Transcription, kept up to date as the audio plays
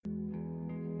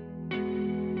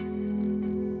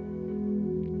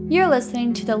You're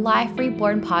listening to the Life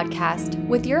Reborn podcast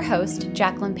with your host,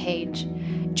 Jacqueline Page.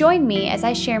 Join me as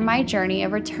I share my journey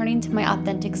of returning to my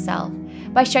authentic self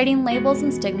by shedding labels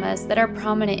and stigmas that are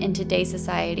prominent in today's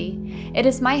society. It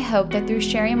is my hope that through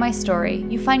sharing my story,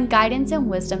 you find guidance and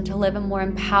wisdom to live a more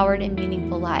empowered and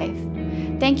meaningful life.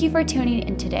 Thank you for tuning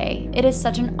in today. It is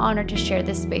such an honor to share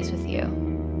this space with you.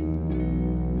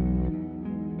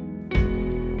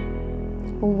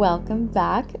 Welcome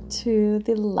back to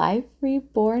the Life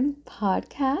Reborn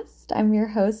podcast. I'm your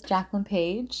host, Jacqueline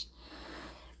Page.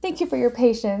 Thank you for your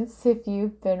patience if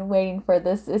you've been waiting for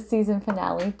this season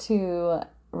finale to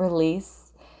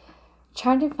release.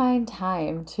 Trying to find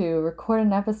time to record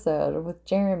an episode with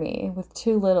Jeremy with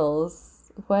two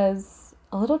littles was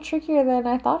a little trickier than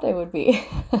I thought it would be.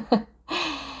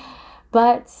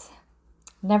 But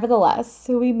nevertheless,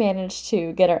 we managed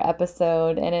to get our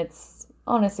episode, and it's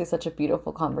honestly such a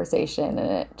beautiful conversation, and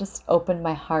it just opened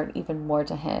my heart even more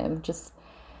to him, just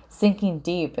sinking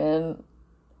deep and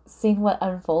seeing what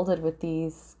unfolded with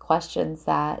these questions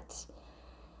that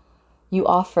you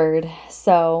offered.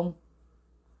 So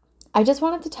I just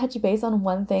wanted to touch base on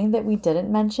one thing that we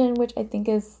didn't mention, which I think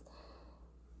is,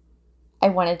 I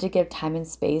wanted to give time and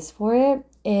space for it,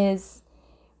 is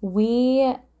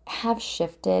we have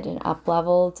shifted and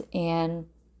up-leveled and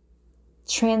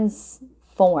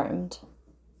transformed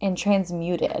and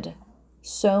transmuted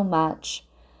so much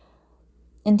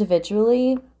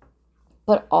individually,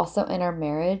 but also in our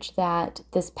marriage, that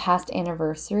this past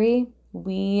anniversary,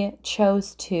 we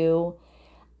chose to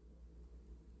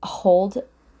hold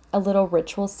a little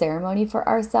ritual ceremony for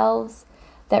ourselves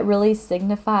that really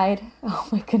signified, oh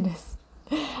my goodness,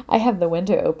 I have the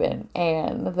window open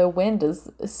and the wind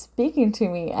is speaking to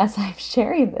me as I'm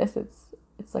sharing this.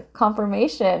 It's like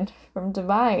confirmation from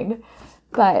divine,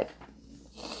 but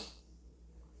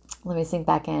let me sink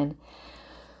back in.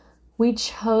 We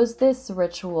chose this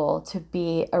ritual to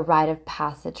be a rite of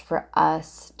passage for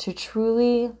us to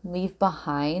truly leave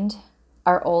behind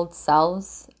our old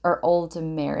selves, our old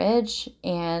marriage,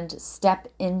 and step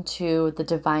into the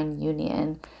divine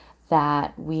union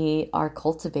that we are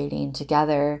cultivating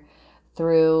together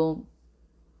through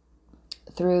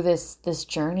this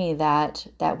journey that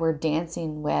we're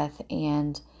dancing with,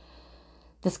 and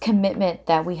this commitment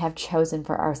that we have chosen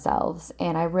for ourselves.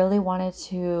 And I really wanted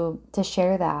to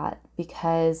share that,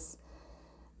 because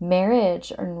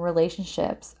marriage and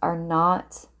relationships are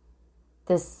not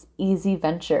this easy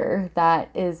venture that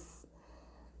is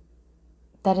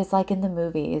like in the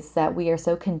movies that we are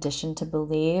so conditioned to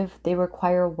believe. They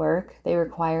require work, they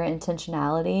require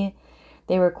intentionality,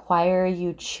 they require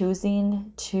you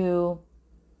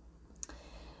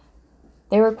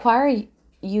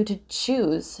to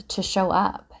choose to show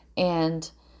up and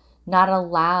not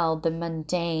allow the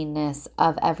mundaneness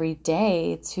of every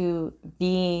day to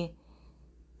be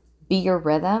your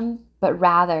rhythm, but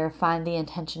rather find the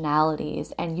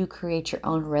intentionalities, and you create your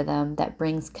own rhythm that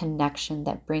brings connection,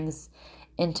 that brings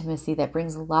intimacy, that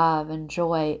brings love and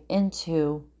joy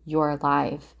into your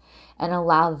life, and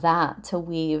allow that to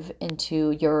weave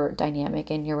into your dynamic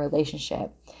and your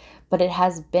relationship. But it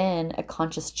has been a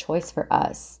conscious choice for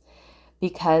us,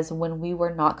 because when we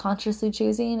were not consciously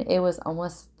choosing, it was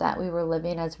almost that we were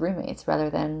living as roommates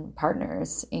rather than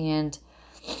partners, and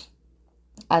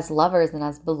as lovers and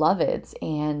as beloveds.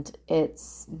 And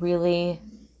it's really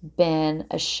been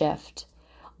a shift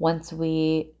once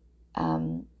we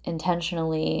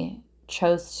intentionally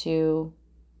chose to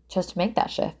make that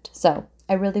shift. So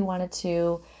I really wanted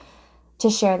to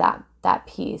share that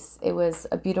piece. It was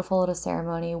a beautiful little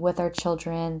ceremony with our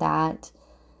children that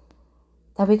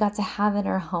we got to have in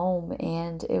our home,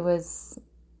 and it was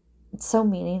so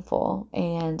meaningful.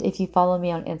 And if you follow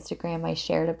me on Instagram, I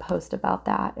shared a post about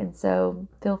that, and so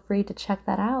feel free to check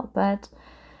that out. But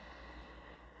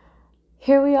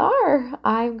here we are.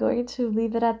 I'm going to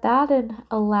leave it at that and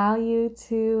allow you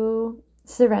to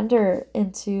surrender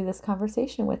into this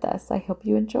conversation with us. I hope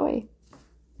you enjoy.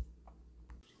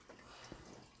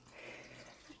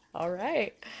 All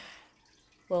right.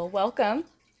 Well, welcome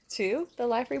to the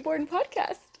Life Reborn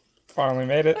podcast. Finally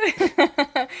made it.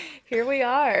 Here we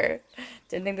are.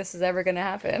 Didn't think this was ever going to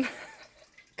happen.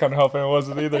 Couldn't help it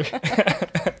wasn't either.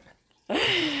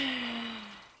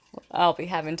 I'll be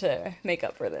having to make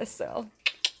up for this, so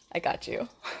I got you.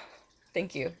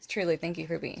 Thank you. Truly, thank you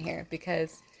for being here,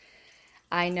 because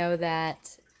I know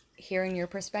that hearing your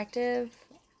perspective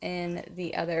and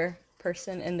the other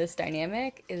person in this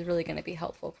dynamic is really going to be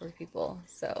helpful for people.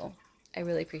 So I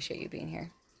really appreciate you being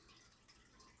here.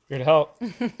 Here to help.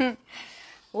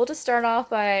 We'll just start off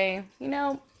by,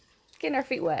 getting our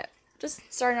feet wet. Just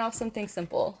starting off something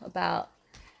simple about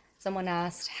Someone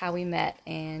asked how we met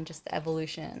and just the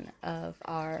evolution of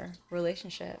our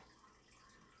relationship.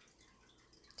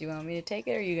 Do you want me to take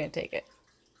it or are you going to take it?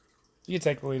 You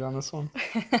take the lead on this one.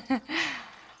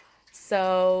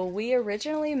 So we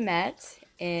originally met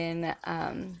in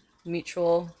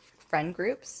mutual friend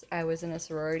groups. I was in a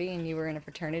sorority and you were in a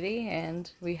fraternity, and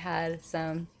we had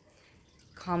some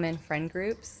common friend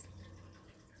groups.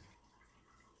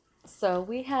 So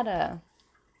we had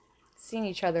seen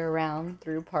each other around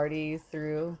through parties,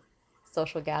 through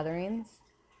social gatherings,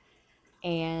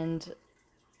 and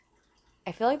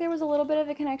I feel like there was a little bit of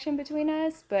a connection between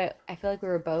us, but I feel like we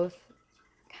were both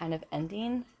kind of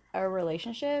ending our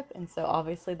relationship, and so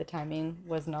obviously the timing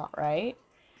was not right.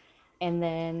 And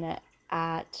then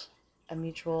at a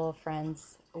mutual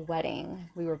friend's wedding,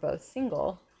 we were both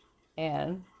single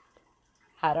and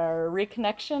had our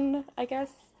reconnection, I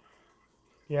guess.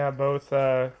 Yeah, both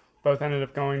ended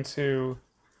up going to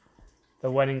the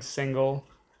wedding single,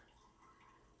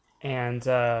 and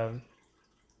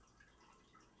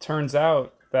turns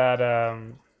out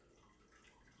that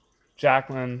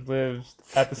Jacqueline lives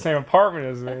at the same apartment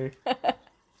as me,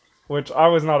 which I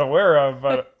was not aware of,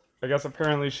 but I guess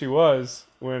apparently she was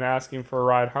when asking for a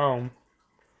ride home.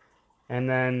 And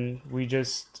then we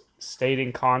just stayed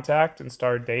in contact and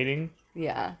started dating.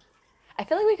 Yeah. I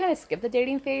feel like we kind of skipped the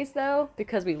dating phase though,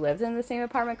 because we lived in the same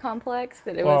apartment complex,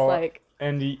 that it was Well, like,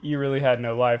 and you really had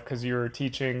no life because you were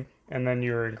teaching and then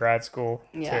you were in grad school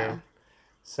yeah. too.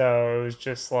 So it was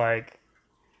just like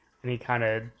any kind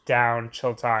of down,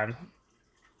 chill time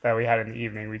that we had in the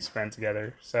evening we'd spend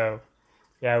together. So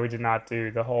yeah, we did not do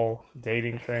the whole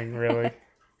dating thing really.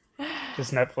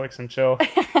 Just Netflix and chill.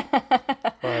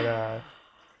 But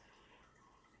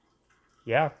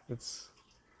yeah, that's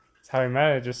how we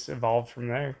met. It just evolved from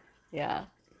there. Yeah.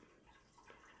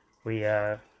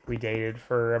 We dated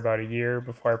for about a year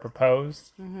before I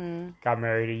proposed. Got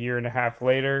married a year and a half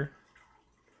later.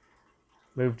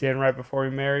 Moved in right before we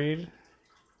married.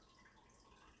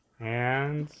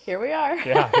 And Here we are.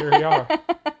 yeah, here we are.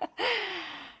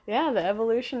 Yeah, the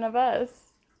evolution of us.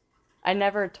 I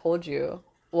never told you,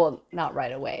 well, not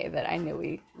right away, that I knew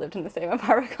we lived in the same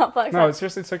apartment complex. No, it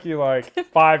seriously took you like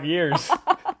 5 years.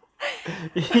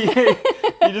 You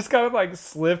just kind of like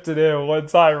slipped it in one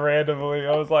time randomly.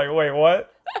 I was like, wait,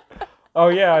 what? Oh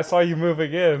yeah, I saw you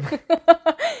moving in.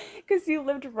 Because you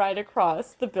lived right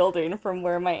across the building from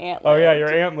where my aunt lived. Oh yeah,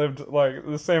 your aunt lived like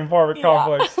the same apartment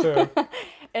complex too.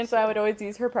 And so I would always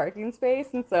use her parking space,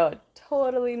 and so I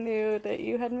totally knew that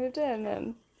you had moved in,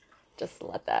 and just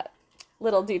let that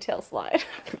little detail slide.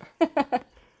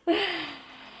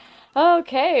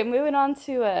 Okay, moving on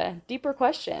to deeper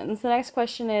questions. The next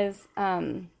question is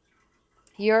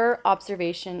your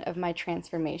observation of my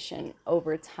transformation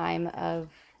over time of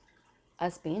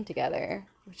us being together,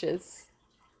 which is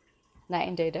night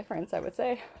and day difference, I would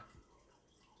say.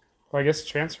 Well, I guess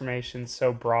transformation's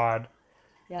so broad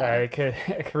that Yeah.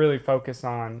 it could really focus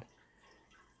on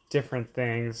different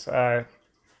things.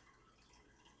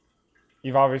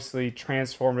 You've obviously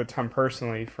transformed a ton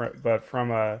personally, but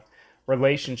from a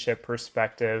relationship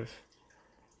perspective,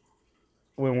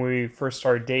 when we first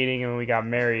started dating and when we got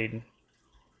married,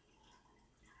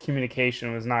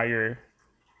 communication was not your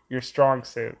strong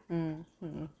suit.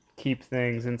 Mm-hmm. Keep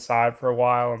things inside for a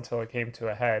while until it came to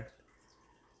a head.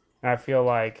 And I feel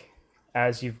like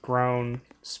as you've grown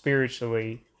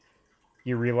spiritually,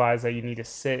 you realize that you need to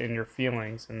sit in your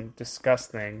feelings and discuss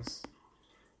things.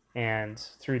 And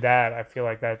through that, I feel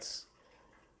like that's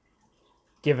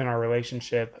given our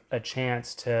relationship a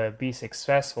chance to be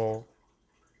successful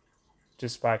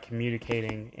just by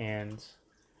communicating and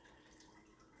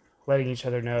letting each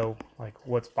other know like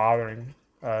what's bothering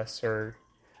us or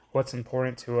what's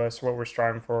important to us, what we're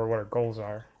striving for, what our goals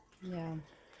are. Yeah.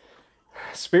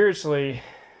 Spiritually,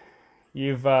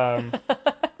 you've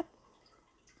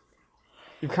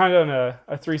you've kind of done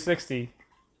a 360.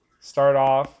 Start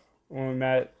off when we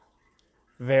met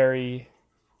very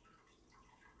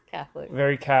Catholic.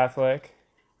 very Catholic.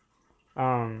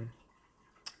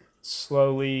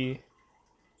 Slowly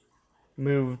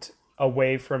moved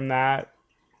away from that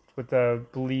with a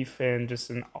belief in just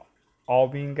an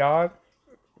all-being God,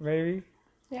 maybe,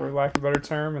 for lack of a better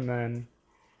term. And then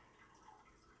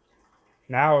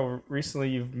now, recently,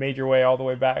 you've made your way all the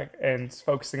way back and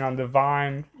focusing on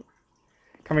divine,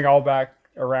 coming all back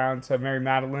around to Mary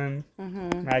Magdalene,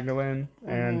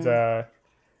 and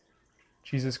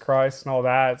Jesus Christ and all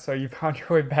that. So you found your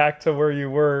way back to where you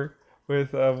were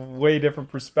with a way different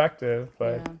perspective,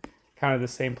 but kind of the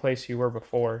same place you were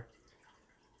before.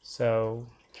 So,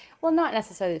 well, not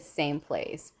necessarily the same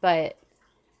place, but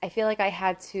I feel like I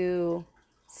had to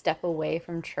step away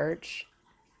from church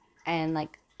and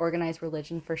like organized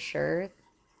religion for sure,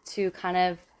 to kind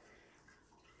of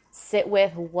sit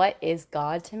with what is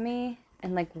God to me,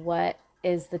 and like what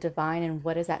is the divine and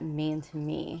what does that mean to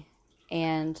me.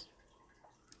 And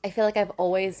I feel like I've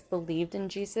always believed in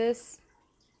Jesus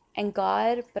and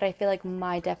God, but I feel like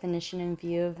my definition and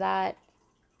view of that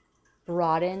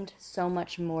broadened so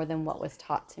much more than what was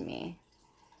taught to me.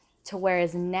 To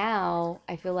whereas now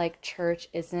I feel like church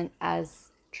isn't as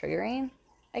triggering,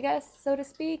 I guess, so to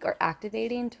speak, or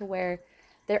activating, to where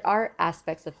there are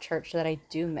aspects of church that I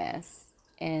do miss,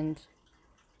 and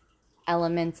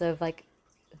elements of like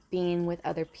being with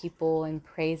other people and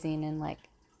praising and like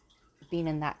being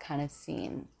in that kind of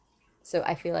scene. So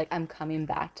I feel like I'm coming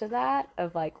back to that,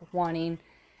 of like wanting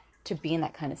to be in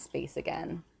that kind of space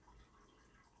again.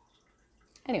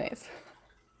 Anyways,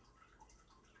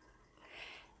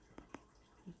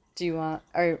 do you want,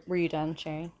 or were you done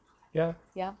sharing? Yeah.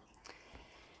 Yeah.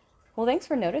 Well, thanks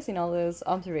for noticing all those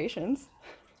observations.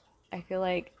 I feel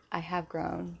like I have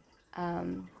grown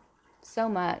so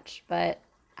much, but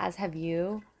as have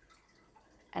you.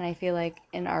 And I feel like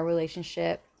in our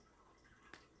relationship,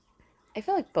 I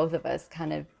feel like both of us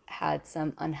kind of had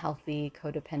some unhealthy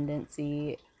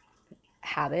codependency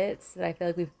habits that I feel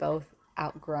like we've both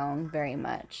outgrown very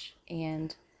much.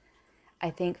 And I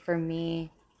think for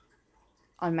me,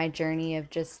 on my journey of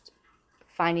just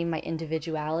finding my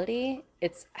individuality,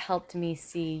 it's helped me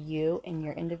see you and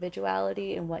your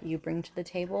individuality and what you bring to the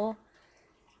table.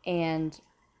 And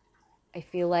I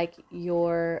feel like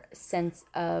your sense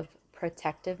of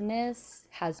protectiveness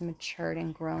has matured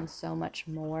and grown so much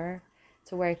more,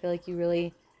 to where I feel like you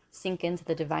really sink into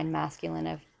the divine masculine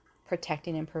of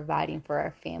protecting and providing for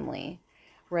our family.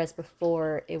 Whereas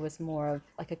before it was more of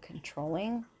like a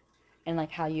controlling, and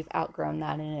like how you've outgrown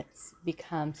that and it's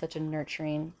become such a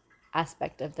nurturing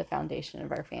aspect of the foundation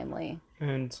of our family.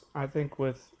 And I think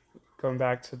with going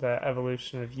back to the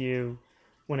evolution of you,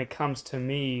 when it comes to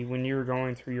me, when you were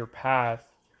going through your path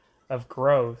of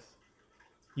growth,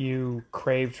 you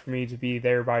craved for me to be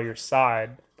there by your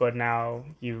side, but now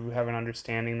you have an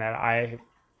understanding that I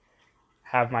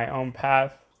have my own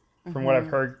path. From what I've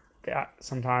heard,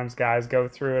 sometimes guys go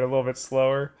through it a little bit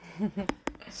slower.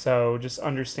 So just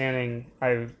understanding,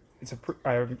 I'm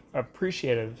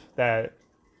appreciative that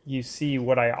you see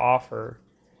what I offer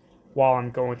while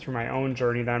I'm going through my own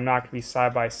journey, that I'm not going to be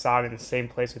side by side in the same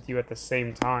place with you at the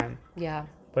same time. Yeah.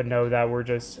 But know that we're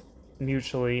just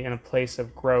mutually in a place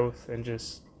of growth and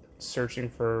just searching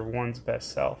for one's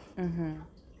best self. And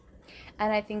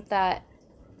I think that,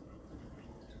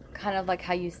 kind of like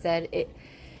how you said it,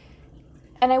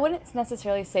 and I wouldn't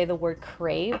necessarily say the word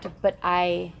craved, but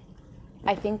I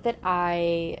think that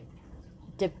I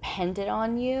depended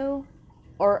on you,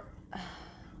 or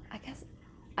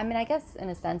I guess in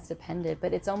a sense depended,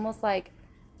 but it's almost like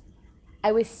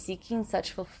I was seeking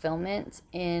such fulfillment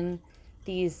in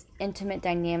these intimate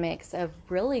dynamics of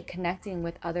really connecting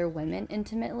with other women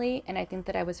intimately. And I think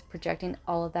that I was projecting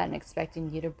all of that and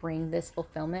expecting you to bring this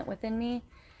fulfillment within me,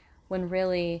 when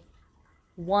really,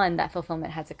 one, that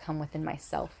fulfillment had to come within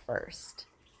myself first.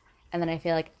 And then I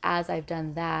feel like as I've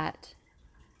done that,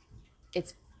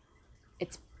 it's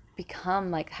become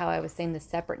like how I was saying, the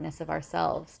separateness of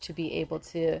ourselves, to be able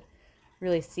to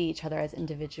really see each other as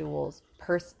individuals,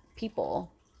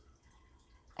 people.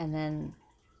 And then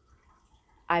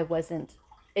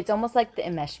it's almost like the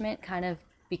enmeshment kind of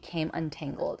became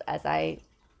untangled as I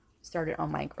started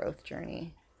on my growth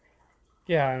journey.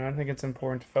 Yeah, and I think it's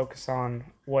important to focus on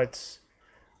what's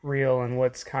real and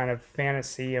what's kind of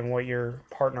fantasy and what your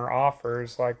partner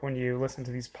offers. Like when you listen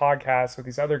to these podcasts with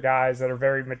these other guys that are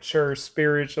very mature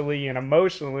spiritually and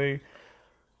emotionally,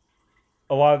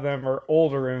 a lot of them are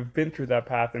older and have been through that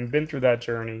path and been through that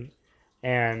journey,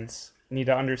 and need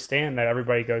to understand that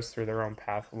everybody goes through their own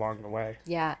path along the way.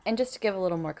 Yeah, and just to give a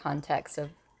little more context of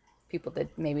people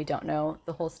that maybe don't know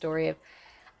the whole story of,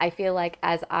 I feel like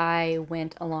as I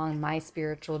went along my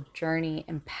spiritual journey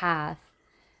and path,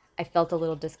 I felt a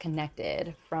little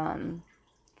disconnected from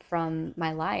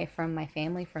my life, from my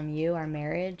family, from you, our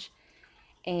marriage.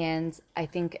 And I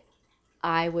think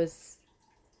I was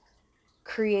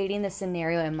creating the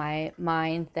scenario in my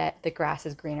mind that the grass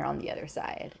is greener on the other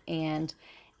side. And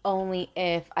only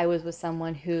if I was with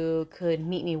someone who could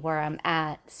meet me where I'm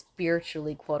at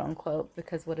spiritually, quote unquote,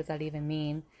 because what does that even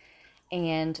mean?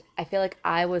 And I feel like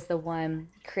I was the one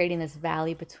creating this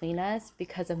valley between us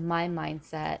because of my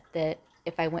mindset that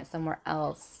if I went somewhere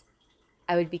else,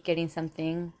 I would be getting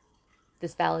something,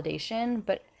 this validation.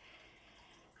 But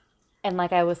And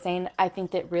like I was saying, I think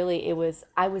that really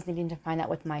I was needing to find that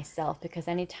with myself, because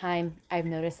anytime I've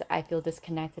noticed that I feel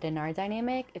disconnected in our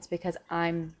dynamic, it's because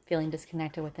I'm feeling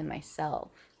disconnected within myself.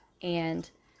 And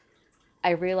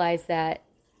I realized that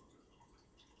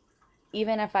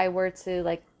even if I were to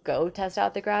like go test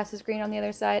out the grass is green on the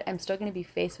other side, I'm still going to be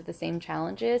faced with the same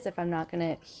challenges if I'm not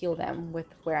going to heal them with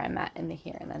where I'm at in the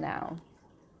here and the now.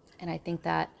 And I think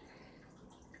that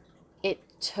it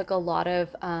took a lot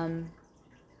of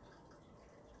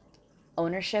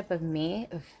ownership of me,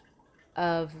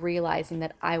 of realizing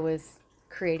that I was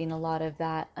creating a lot of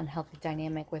that unhealthy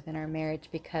dynamic within our marriage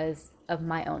because of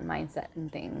my own mindset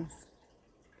and things.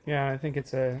 Yeah, I think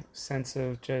it's a sense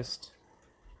of just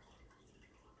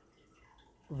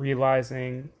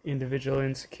realizing individual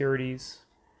insecurities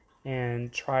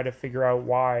and try to figure out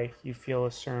why you feel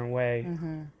a certain way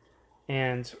Mm-hmm.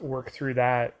 and work through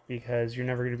that, because you're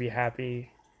never going to be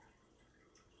happy.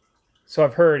 So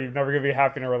I've heard you're never going to be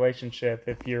happy in a relationship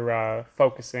if you're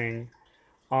focusing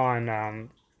on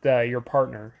your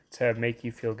partner to make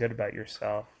you feel good about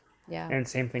yourself. Yeah. And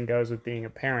same thing goes with being a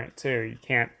parent too. You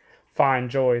can't find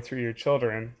joy through your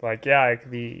children. Like, yeah, it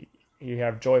could be you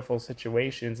have joyful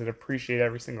situations and appreciate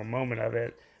every single moment of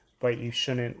it, but you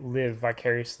shouldn't live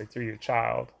vicariously through your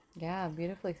child. Yeah,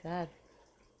 beautifully said.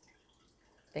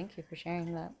 Thank you for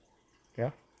sharing that.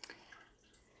 Yeah.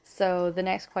 So the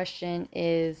next question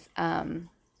is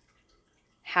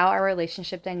how our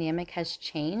relationship dynamic has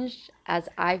changed as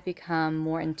I've become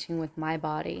more in tune with my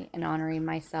body and honoring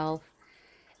myself,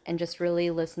 and just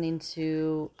really listening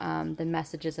to the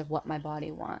messages of what my body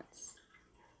wants,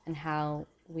 and how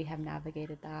we have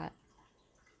navigated that.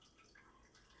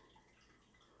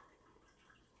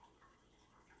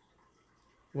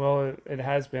 Well, it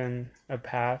has been a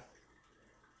path.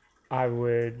 I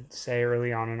would say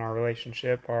early on in our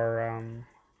relationship, our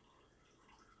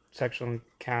sexual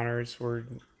encounters were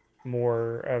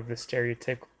more of the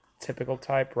stereotypical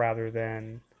type rather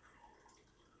than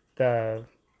the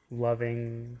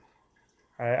loving.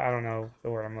 I don't know the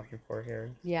word I'm looking for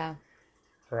here, Yeah.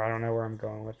 or I don't know where I'm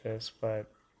going with this, but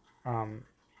um,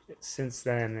 since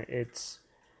then it's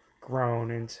grown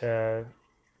into,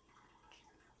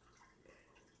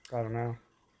 I don't know.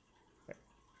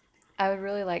 I would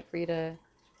really like for you to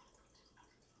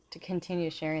continue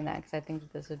sharing that, because I think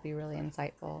that this would be really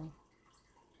insightful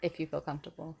if you feel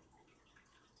comfortable.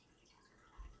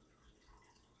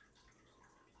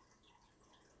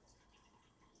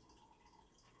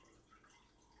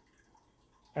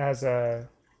 As a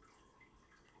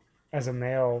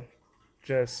male,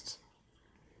 just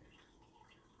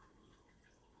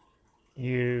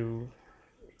you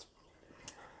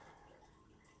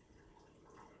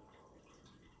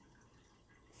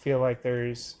feel like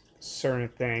there's certain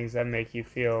things that make you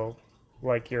feel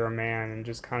like you're a man, and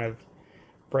just kind of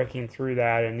breaking through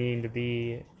that and needing to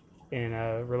be in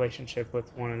a relationship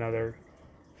with one another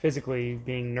physically,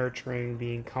 being nurturing,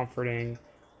 being comforting,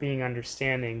 being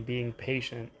understanding, being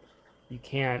patient. You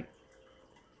can't,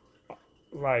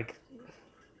 like,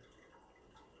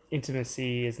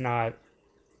 intimacy is not,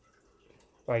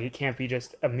 like, it can't be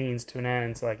just a means to an end.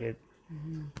 It's like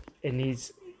Mm-hmm. it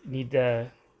need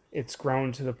to, it's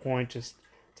grown to the point just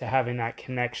to having that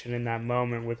connection in that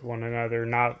moment with one another,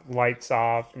 not lights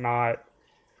off, not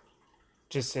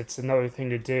just it's another thing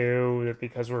to do that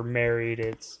because we're married.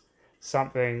 It's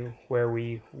something where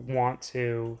we want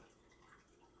to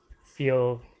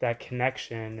feel that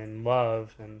connection and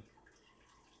love, and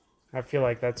I feel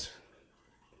like that's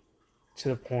to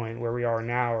the point where we are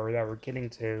now, or that we're getting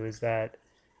to, is that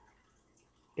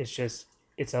it's just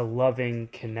it's a loving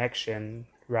connection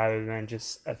rather than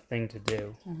just a thing to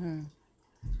do Mm-hmm.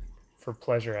 for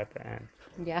pleasure at the end.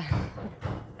 Yeah.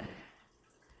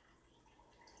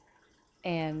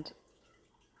 And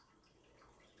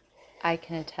I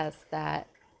can attest that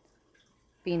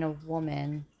being a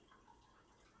woman,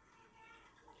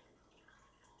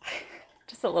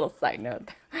 just a little side note,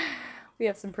 we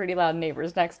have some pretty loud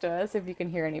neighbors next to us if you can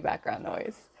hear any background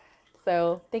noise.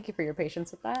 So thank you for your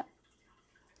patience with that.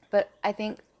 But I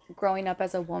think growing up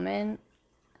as a woman,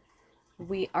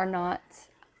 we are not,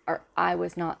 or I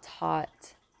was not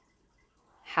taught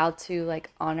how to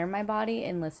like honor my body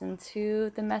and listen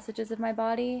to the messages of my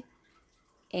body.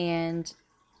 And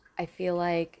I feel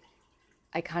like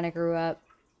I kind of grew up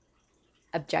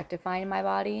objectifying my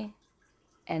body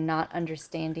and not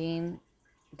understanding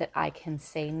that I can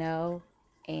say no,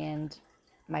 and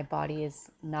my body is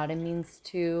not a means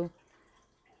to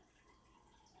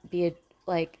be a,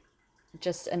 like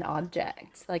just an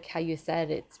object. Like how you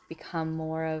said, it's become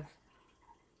more of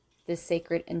this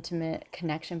sacred, intimate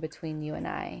connection between you and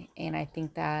I. And I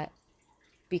think that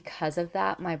because of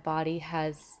that, my body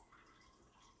has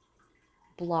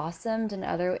blossomed in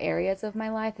other areas of my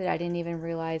life that I didn't even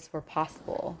realize were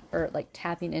possible, or like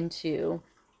tapping into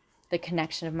the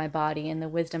connection of my body and the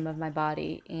wisdom of my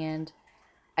body. And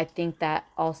I think that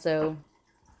also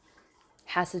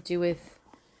has to do with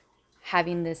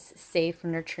having this safe,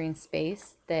 nurturing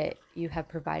space that you have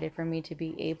provided for me to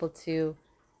be able to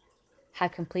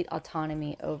have complete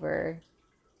autonomy over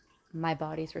my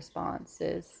body's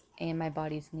responses and my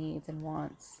body's needs and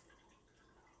wants.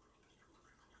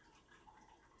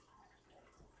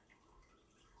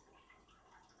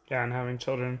 Yeah, and having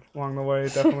children along the way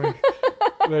definitely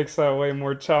makes that way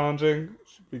more challenging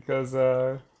because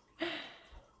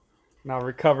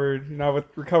recovered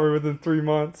within 3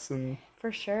 months and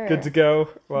For sure. good to go.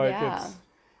 Like Yeah. it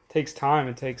takes time,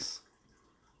 it takes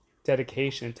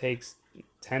dedication, it takes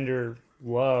tender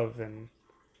love and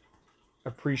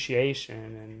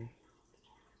appreciation and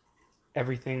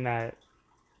everything that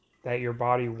your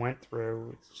body went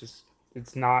through.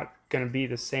 It's not going to be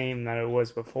the same that it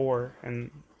was before,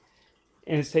 and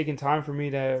it's taken time for me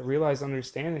to realize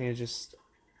understanding and just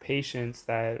patience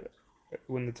that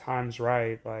when the time's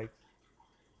right, like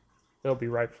it'll be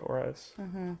right for us.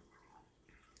 Mm-hmm.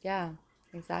 Yeah,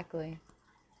 exactly.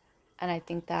 And I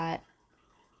think that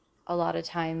a lot of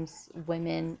times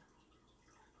women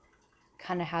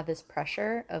kind of have this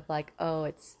pressure of like,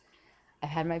 oh, I've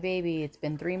had my baby, it's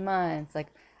been 3 months, like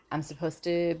I'm supposed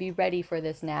to be ready for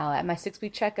this now. At my 6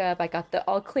 week checkup, I got the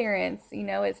all clearance.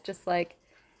 It's just like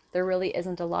there really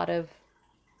isn't a lot of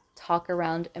talk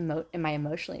around am I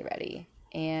emotionally ready?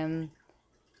 Am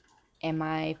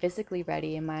I physically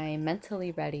ready? Am I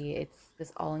mentally ready? It's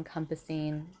this all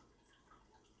encompassing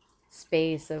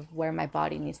space of where my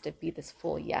body needs to be this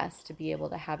full yes to be able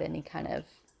to have any kind of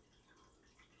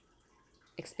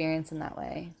experience in that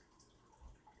way.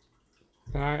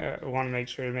 And I want to make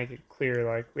sure to make it clear,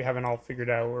 like we haven't all figured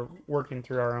out. We're working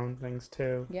through our own things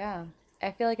too. Yeah.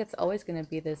 I feel like it's always going to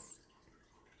be this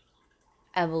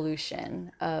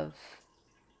evolution of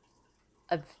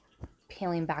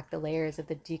peeling back the layers of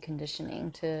the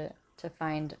deconditioning to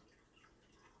find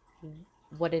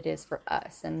what it is for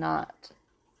us and not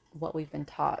what we've been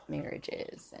taught marriage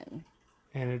is.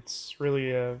 And it's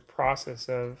really a process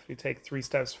of you take 3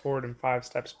 steps forward and 5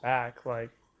 steps back.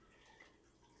 Like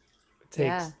it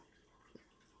Yeah. takes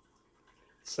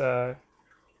it's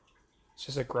it's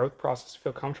just a growth process to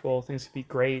feel comfortable. Things could be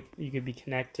great. You could be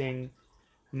connecting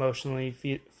emotionally,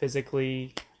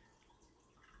 physically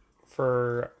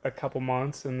for a couple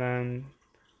months, and then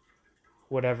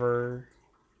whatever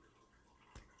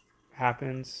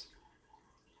happens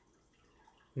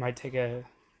might take a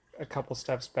couple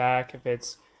steps back if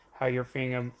it's how you're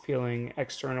feeling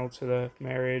external to the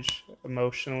marriage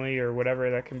emotionally or whatever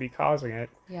that can be causing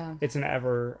it. Yeah. It's an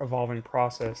ever evolving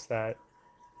process that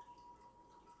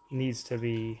needs to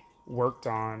be worked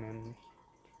on and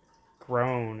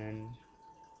grown. And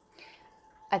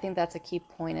I think that's a key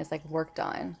point is like worked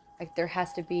on. Like there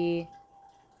has to be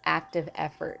active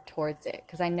effort towards it.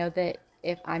 Because I know that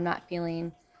if I'm not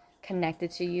feeling connected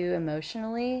to you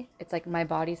emotionally, it's like my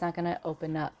body's not going to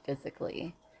open up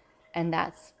physically. And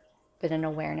that's been an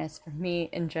awareness for me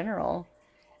in general.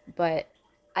 But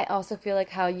I also feel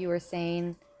like how you were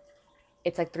saying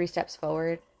it's like 3 steps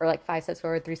forward or like 5 steps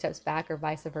forward, 3 steps back, or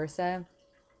vice versa.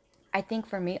 I think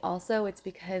for me also, it's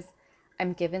because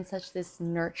I'm given such this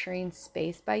nurturing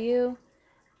space by you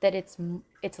that it's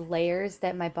layers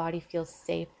that my body feels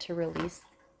safe to release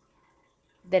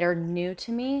that are new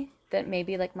to me that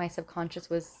maybe like my subconscious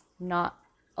was not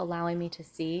allowing me to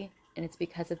see, and it's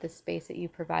because of the space that you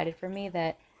provided for me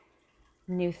that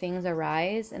new things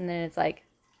arise, and then it's like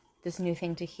this new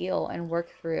thing to heal and work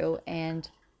through and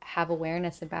have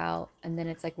awareness about, and then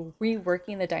it's like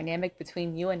reworking the dynamic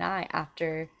between you and I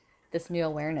after this new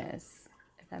awareness,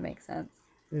 if that makes sense.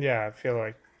 yeah, I feel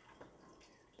like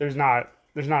there's not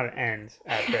an end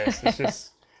at this. It's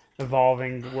just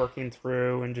evolving, working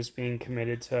through, and just being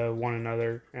committed to one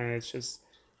another. And it's just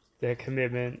the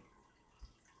commitment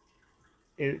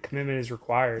is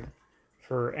required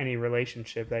for any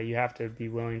relationship, that you have to be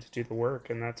willing to do the work.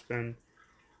 And that's been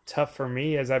tough for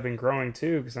me as I've been growing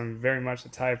too, because I'm very much the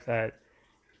type that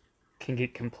can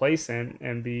get complacent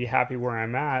and be happy where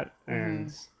I'm at,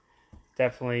 and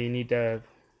definitely need to.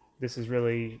 This has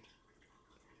really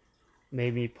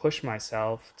made me push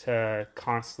myself to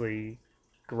constantly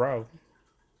grow.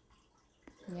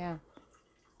 Yeah.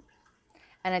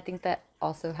 And I think that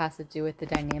also has to do with the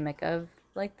dynamic of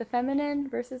like the feminine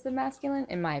versus the masculine,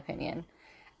 in my opinion.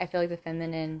 I feel like the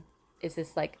feminine is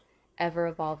this like ever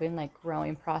evolving, like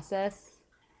growing process.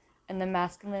 And the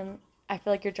masculine, I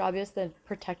feel like your job is the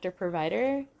protector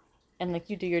provider, and like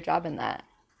you do your job in that.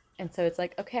 And so it's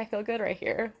like, okay, I feel good right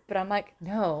here. But I'm like,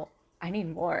 no, I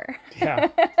need more. Yeah.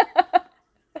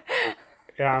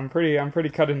 Yeah, I'm pretty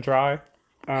cut and dry.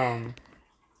 Um,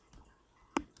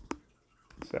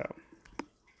 so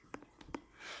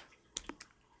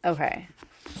Okay.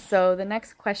 So the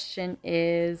next question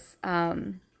is,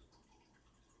 and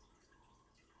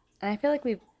I feel like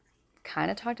we've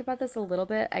kind of talked about this a little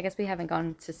bit. I guess we haven't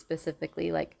gone to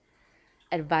specifically like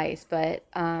advice, but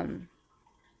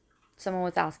someone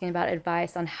was asking about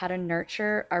advice on how to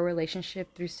nurture our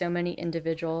relationship through so many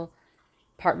individual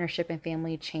partnership and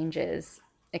family changes,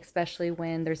 especially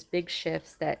when there's big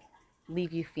shifts that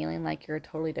leave you feeling like you're a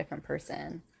totally different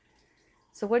person.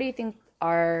 So, what do you think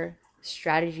are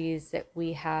strategies that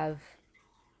we have,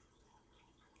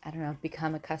 I don't know,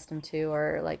 become accustomed to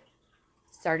or like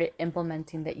started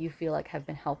implementing that you feel like have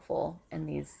been helpful in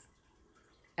these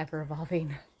ever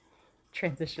evolving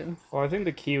transitions? well, I think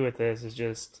the key with this is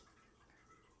just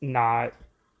not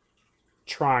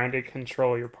trying to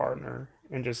control your partner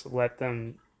and just let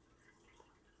them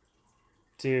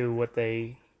do what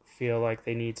they feel like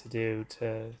they need to do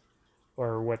to,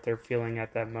 or what they're feeling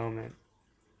at that moment.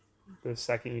 The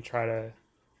second you try to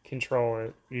control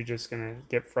it, you're just gonna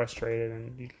get frustrated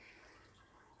and you,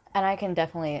 And I can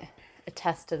definitely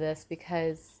attest to this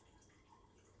because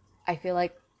I feel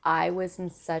like I was in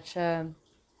such a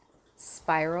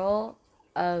spiral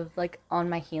of like on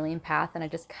my healing path, and I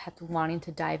just kept wanting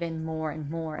to dive in more and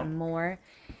more and more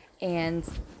and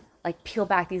like peel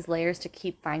back these layers to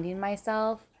keep finding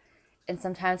myself. And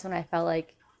sometimes when I felt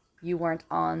like you weren't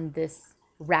on this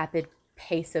rapid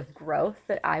pace of growth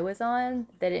that I was on,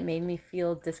 that it made me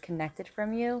feel disconnected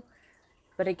from you.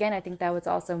 But again, I think that was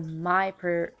also my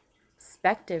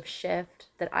perspective shift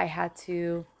that I had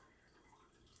to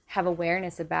have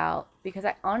awareness about, because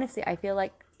I honestly I feel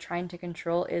like trying to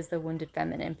control is the wounded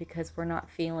feminine because we're not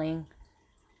feeling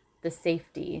the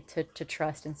safety to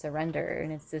trust and surrender,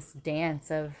 and it's this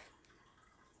dance of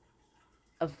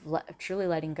truly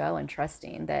letting go and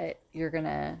trusting that you're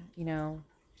gonna,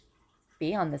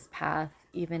 be on this path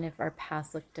even if our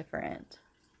paths look different.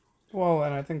 well,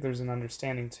 and I think there's an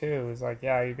understanding too. Is like,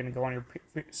 yeah, you're gonna go on your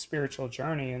spiritual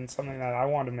journey, and something that I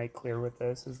want to make clear with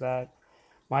this is that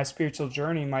my spiritual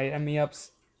journey might end me up.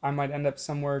 I might end up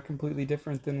somewhere completely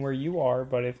different than where you are,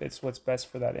 but if it's what's best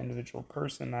for that individual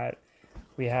person, that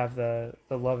we have the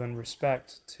love and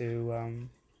respect to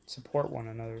support one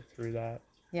another through that.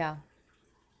 Yeah.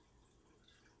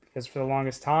 Because for the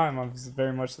longest time, I was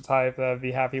very much the type that would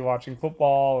be happy watching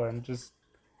football and just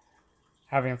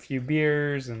having a few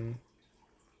beers, and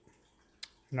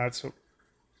that's what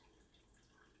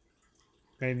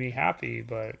made me happy.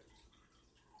 But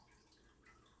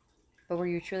But were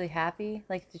you truly happy?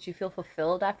 Like, did you feel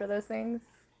fulfilled after those things?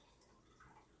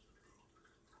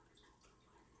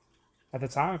 at the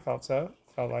time, I felt so.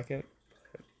 Felt like it.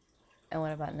 And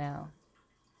what about now?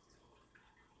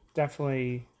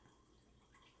 Definitely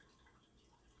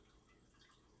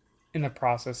in the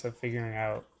process of figuring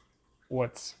out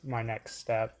what's my next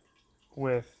step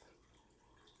with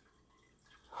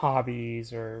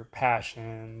hobbies or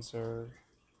passions or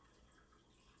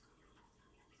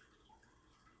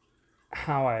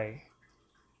how I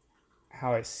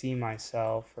how I see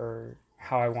myself or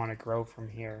how I want to grow from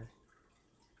here.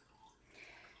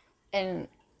 And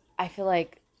I feel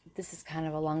like this is kind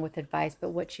of along with advice, but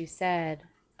what you said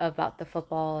about the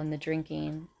football and the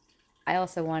drinking, I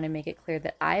also want to make it clear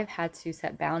that I've had to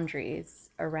set boundaries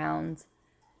around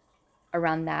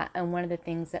that. And one of the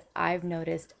things that I've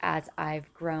noticed as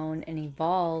I've grown and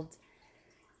evolved,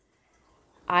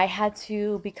 I had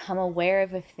to become aware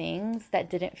of the things that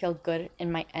didn't feel good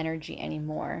in my energy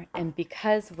anymore. And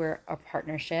because we're a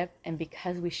partnership and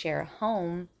because we share a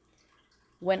home,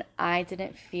 when I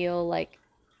didn't feel like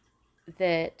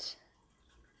that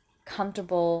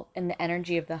comfortable in the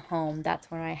energy of the home, that's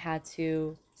when I had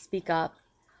to speak up.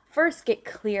 First, get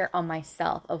clear on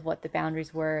myself of what the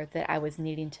boundaries were that I was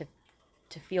needing to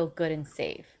feel good and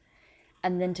safe,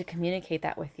 and then to communicate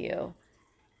that with you.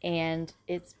 And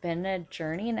it's been a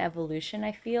journey and evolution,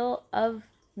 I feel, of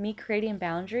me creating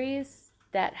boundaries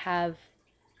that have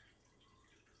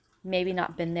maybe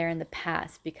not been there in the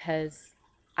past because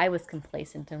I was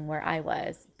complacent in where I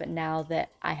was. But now that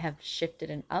I have shifted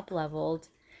and up leveled,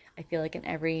 I feel like in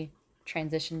every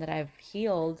transition that I've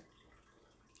healed,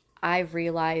 I've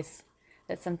realized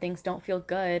that some things don't feel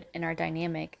good in our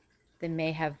dynamic that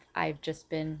may have I've just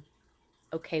been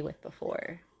okay with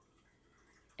before.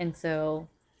 And so,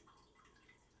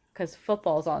 because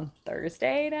football's on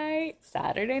Thursday night,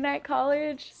 Saturday night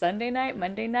college, Sunday night,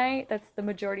 Monday night. That's the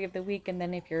majority of the week. And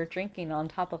then if you're drinking on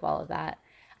top of all of that,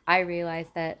 I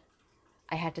realized that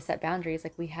I had to set boundaries.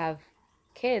 Like we have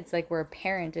kids, like we're a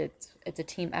parent, it's a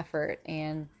team effort.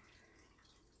 And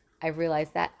I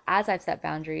realized that as I've set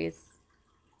boundaries,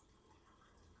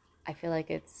 I feel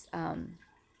like it's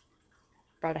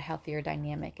brought a healthier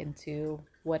dynamic into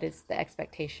what is the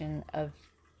expectation of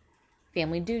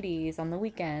family duties on the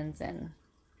weekends and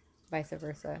vice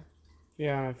versa.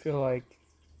 Yeah, I feel like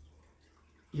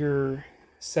your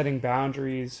setting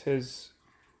boundaries has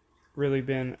really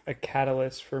been a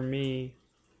catalyst for me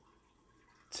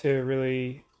to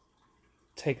really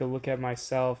take a look at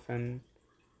myself and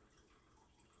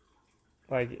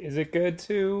like, is it good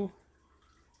to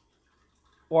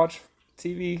watch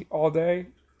TV all day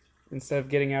instead of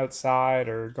getting outside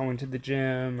or going to the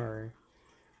gym or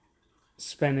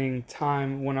spending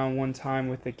time one-on-one time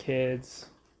with the kids?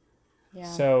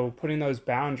 Yeah. So putting those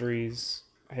boundaries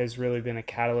has really been a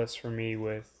catalyst for me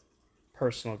with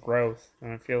personal growth,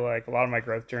 and I feel like a lot of my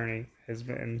growth journey has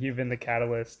been you've been the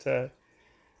catalyst to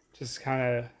just kind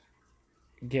of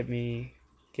get me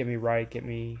right, get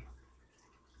me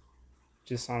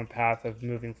just on a path of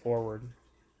moving forward.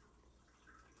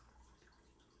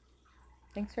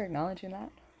 Thanks for acknowledging that.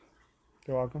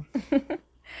 You're welcome.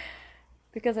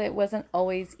 Because it wasn't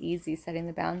always easy setting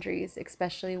the boundaries,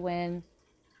 especially when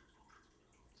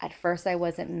at first I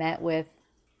wasn't met with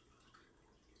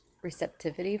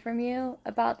receptivity from you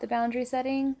about the boundary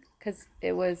setting, because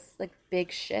it was like big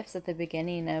shifts at the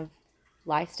beginning of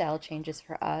lifestyle changes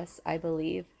for us, I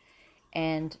believe,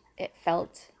 and it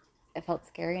felt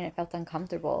scary and it felt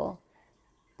uncomfortable,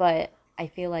 but I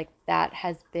feel like that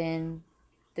has been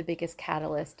the biggest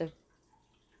catalyst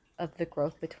of the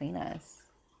growth between us.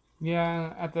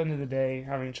 Yeah, at the end of the day,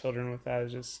 having children with that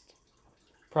is just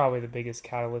probably the biggest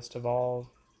catalyst of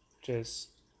all. Just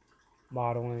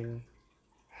modeling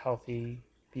healthy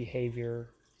behavior.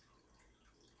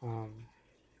 Um,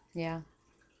 Yeah.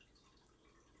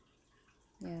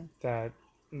 Yeah. that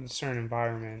in a certain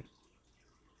environment,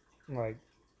 like,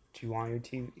 do you want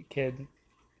your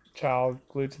child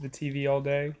glued to the TV all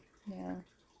day? Yeah.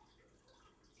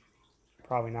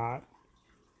 Probably not.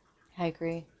 I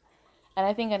agree. And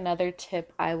I think another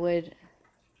tip I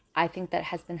think that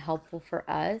has been helpful for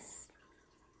us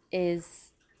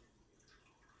is,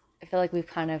 I feel like we've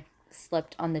kind of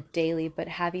slipped on the daily, but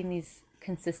having these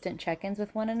consistent check-ins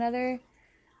with one another,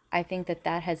 I think that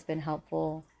that has been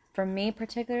helpful for me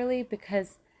particularly,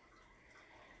 because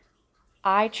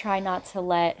I try not to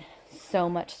let so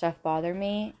much stuff bother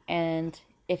me, and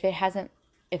if it hasn't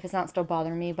if it's not still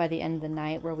bothering me by the end of the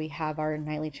night where we have our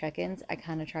nightly check-ins, I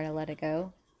kind of try to let it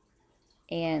go.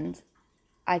 And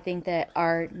I think that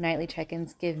our nightly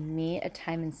check-ins give me a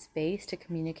time and space to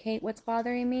communicate what's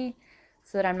bothering me,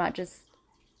 so that I'm not just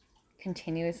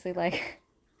continuously like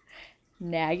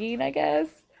nagging, I guess,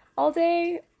 all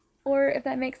day, or if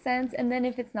that makes sense. And then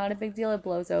if it's not a big deal, it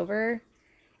blows over.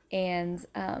 And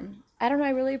I don't know, I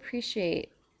really appreciate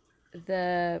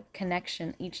the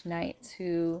connection each night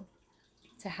to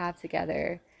have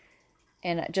together.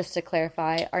 And just to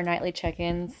clarify, our nightly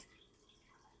check-ins,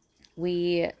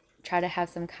 we try to have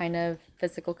some kind of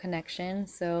physical connection.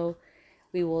 So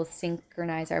we will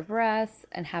synchronize our breaths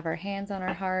and have our hands on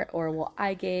our heart, or we'll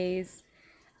eye gaze.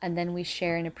 And then we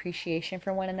share an appreciation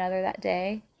for one another that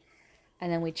day.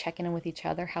 And then we check in with each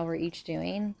other, how we're each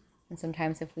doing. And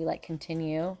sometimes if we like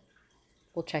continue,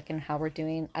 we'll check in how we're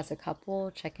doing as a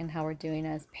couple, check in how we're doing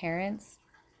as parents.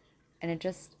 And it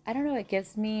just, I don't know, it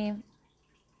gives me,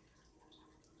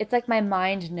 it's like my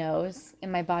mind knows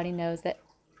and my body knows that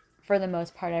for the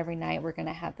most part every night we're going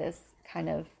to have this kind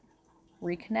of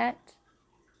reconnect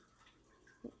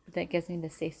that gives me the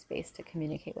safe space to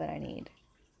communicate what I need.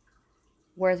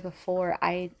 Whereas before,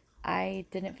 I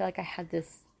didn't feel like I had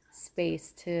this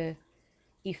space to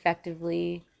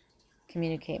effectively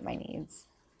communicate my needs.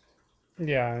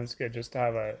 Yeah, it's good just to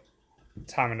have a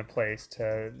time and a place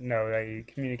to know that you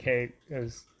communicate.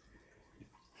 Because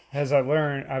as I've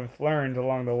learned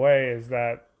along the way is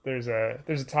that there's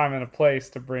a time and a place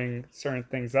to bring certain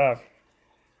things up,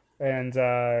 and if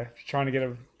you're trying to get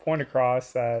a point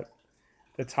across, that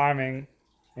the timing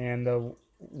and the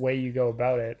way you go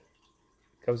about it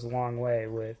goes a long way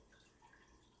with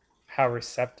how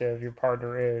receptive your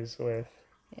partner is with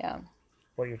Yeah.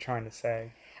 what you're trying to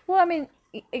say. Well, I mean,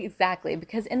 exactly,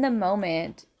 because in the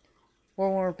moment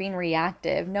when we're being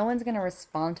reactive, no one's going to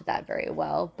respond to that very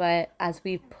well. But as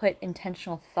we put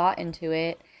intentional thought into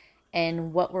it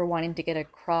and what we're wanting to get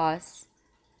across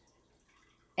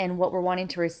and what we're wanting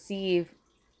to receive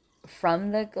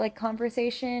from the like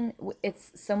conversation,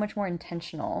 it's so much more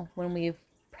intentional when we've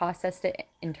processed it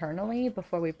internally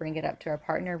before we bring it up to our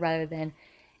partner, rather than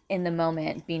in the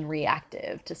moment being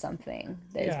reactive to something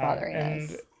that is Yeah, bothering and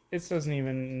us. it doesn't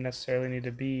even necessarily need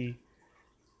to be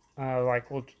like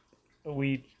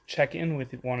we check in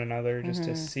with one another just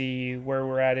to see where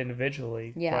we're at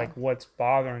individually, Yeah. like what's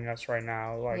bothering us right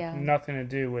now, like Yeah. nothing to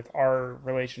do with our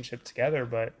relationship together,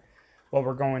 but what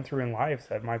we're going through in life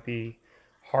that might be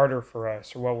harder for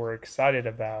us, or what we're excited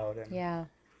about, and Yeah.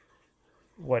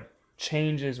 what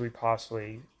changes we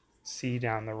possibly see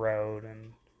down the road.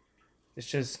 And it's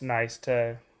just nice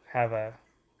to have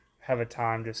a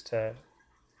time just to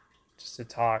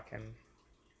talk. And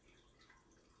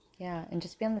Yeah. And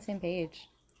just be on the same page.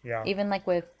 yeah, Even like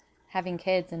with having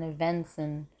kids and events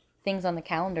and things on the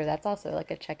calendar, that's also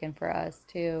like a check in for us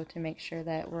too, to make sure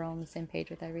that we're all on the same page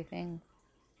with everything.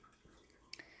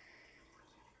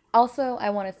 Also,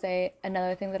 I want to say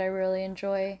another thing that I really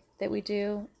enjoy that we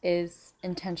do is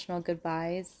intentional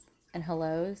goodbyes and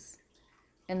hellos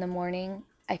in the morning.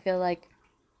 I feel like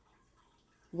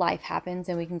life happens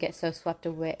and we can get so swept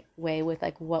away with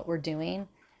like what we're doing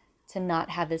to not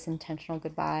have this intentional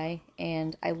goodbye.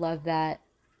 And I love that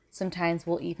sometimes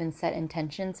we'll even set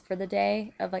intentions for the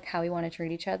day of like how we want to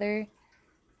treat each other.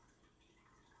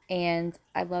 And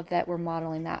I love that we're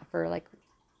modeling that for like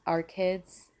our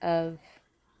kids, of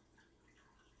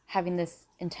having this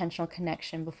intentional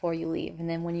connection before you leave, and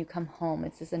then when you come home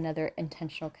it's just another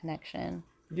intentional connection.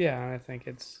 yeah, I think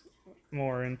it's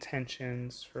more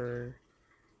intentions for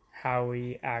how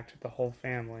we act with the whole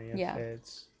family. If Yeah.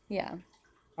 it's, Yeah.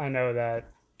 I know that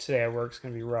today at work's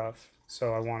gonna be rough,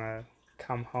 so I want to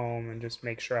come home and just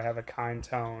make sure I have a kind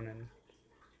tone, and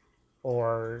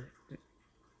or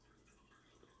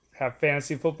have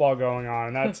fantasy football going on,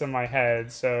 and that's in my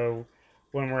head. So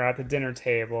when we're at the dinner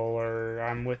table or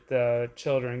I'm with the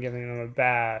children giving them a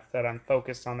bath, that I'm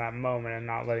focused on that moment and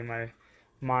not letting my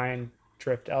mind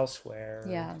drift elsewhere, or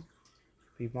Yeah.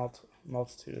 be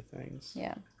multitude of things.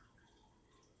 Yeah.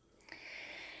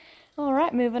 All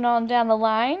right, moving on down the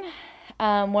line.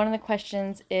 One of the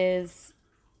questions is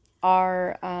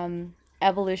our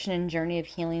evolution and journey of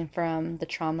healing from the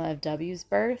trauma of W's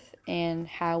birth, and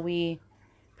how we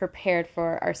prepared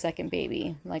for our second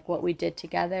baby, like what we did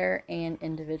together and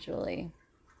individually.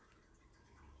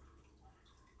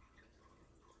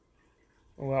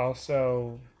 Well,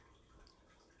 so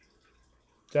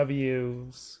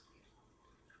W's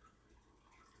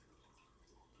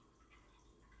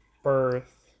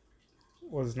birth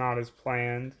was not as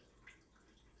planned.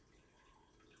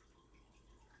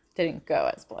 Didn't go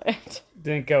as planned.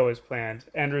 Didn't go as planned.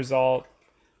 End result,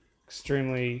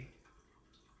 extremely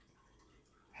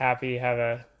happy. Had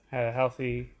a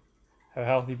healthy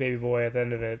baby boy at the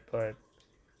end of it. But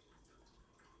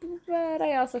But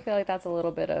I also feel like that's a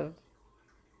little bit of.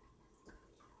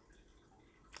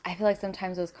 I feel like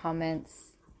sometimes those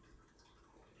comments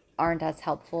aren't as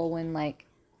helpful when, like,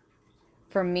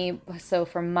 for me, so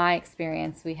from my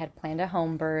experience, we had planned a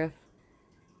home birth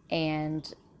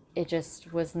and it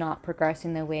just was not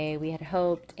progressing the way we had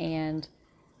hoped. And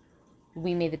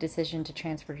we made the decision to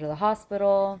transfer to the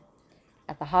hospital.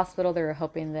 At the hospital, they were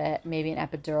hoping that maybe an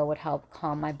epidural would help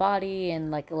calm my body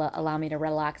and like allow me to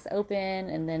relax open.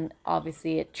 And then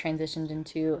obviously it transitioned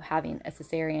into having a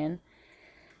cesarean.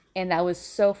 And that was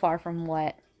so far from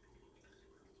what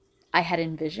I had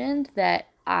envisioned, that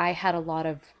I had a lot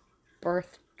of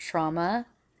birth trauma,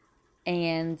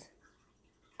 and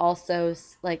also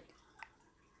like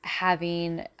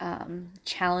having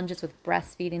challenges with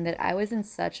breastfeeding, that I was in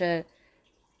such a,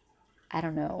 I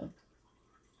don't know,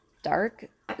 dark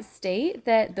state,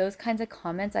 that those kinds of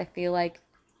comments I feel like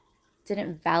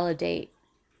didn't validate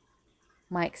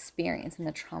my experience and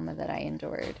the trauma that I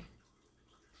endured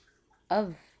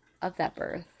of that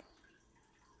birth.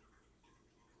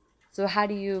 So how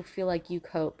do you feel like you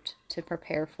coped to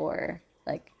prepare for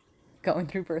like going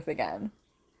through birth again?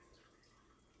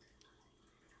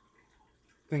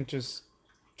 I think just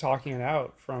talking it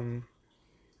out from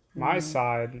my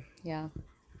side, Yeah.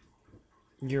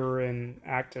 you're in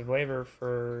active labor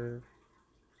for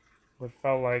what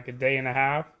felt like a day and a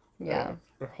half, Yeah.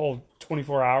 a whole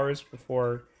 24 hours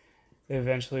before it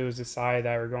eventually was decided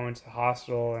that we're going to the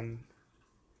hospital, and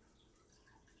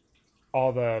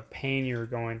all the pain you were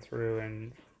going through,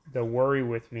 and the worry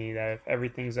with me that if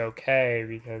everything's okay,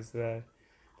 because the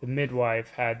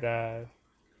midwife had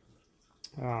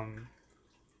um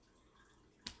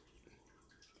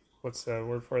what's the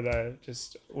word for that,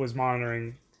 just was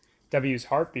monitoring W's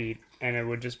heartbeat, and it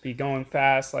would just be going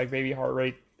fast like baby's heart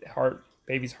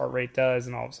rate does,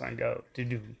 and all of a sudden go do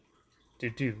do do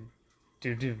do,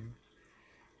 do do,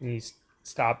 and you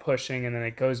stop pushing, and then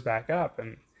it goes back up,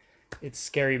 and it's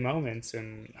scary moments.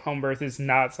 And home birth is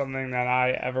not something that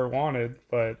I ever wanted,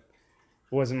 but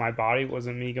it wasn't my body, it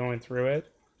wasn't me going through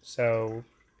it. So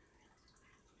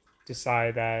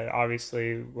decide that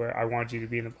obviously where I wanted you to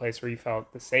be in the place where you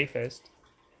felt the safest.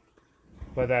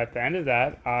 But at the end of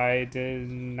that, I did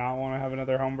not want to have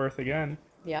another home birth again.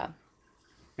 Yeah.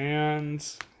 And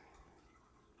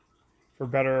for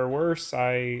better or worse,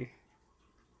 I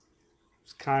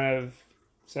was kind of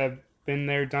said, been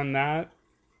there, done that.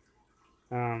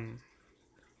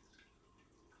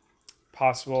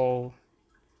 Possible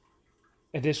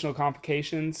additional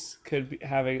complications,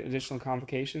 have additional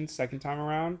complications second time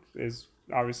around, is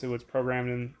obviously what's programmed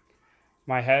in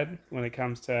my head when it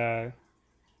comes to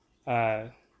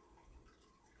VBAC.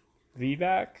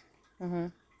 Mm-hmm.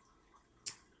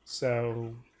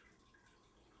 So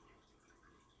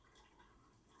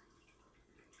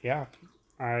yeah,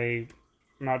 I'm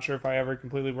not sure if I ever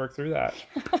completely worked through that.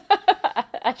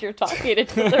 As you're talking,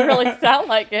 it doesn't really sound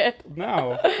like it.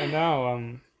 No, I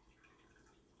know.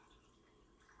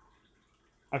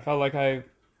 I felt like I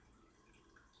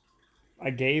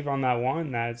gave on that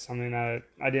one. That's something that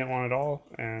I didn't want at all.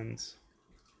 And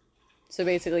So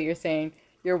basically, you're saying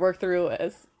your work through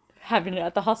is having it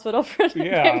at the hospital for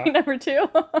Yeah. baby number 2.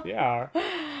 yeah,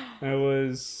 it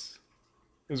was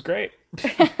great.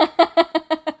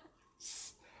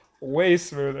 Way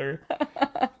smoother.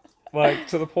 Like,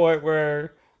 to the point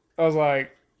where I was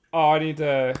like, oh, I'm going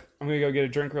to go get a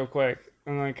drink real quick.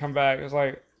 And then I come back. It's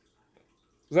like,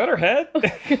 is that her head?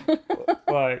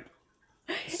 Like,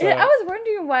 so, Yeah, I was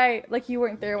wondering why, like, you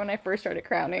weren't there when I first started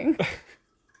crowning.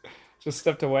 just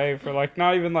stepped away for like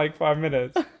not even like 5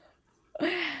 minutes.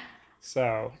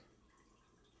 So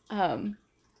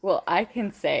Well, I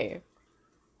can say,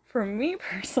 for me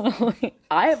personally,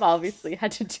 I have obviously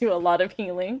had to do a lot of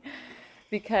healing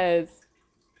because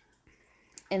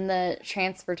in the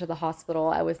transfer to the hospital,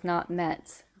 I was not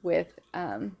met with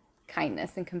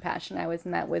kindness and compassion. I was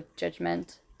met with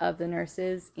judgment of the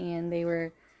nurses, and they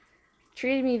were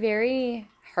treated me very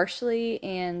harshly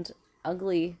and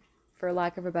ugly, for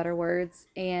lack of a better words.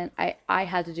 And I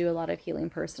had to do a lot of healing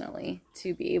personally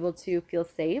to be able to feel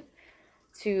safe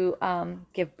to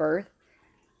give birth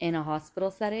in a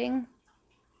hospital setting.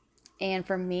 And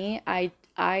for me,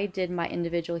 I did my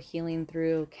individual healing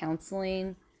through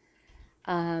counseling,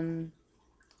 and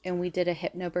we did a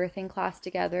hypnobirthing class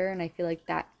together, and I feel like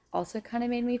that also kind of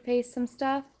made me face some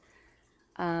stuff.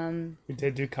 we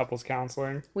did do couples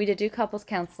counseling We did do couples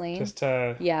counseling. just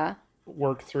to Yeah.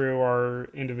 work through our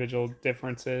individual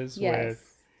differences with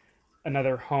Yes.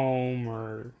 another home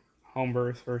or home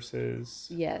birth versus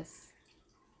Yes.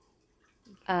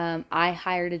 I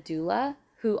hired a doula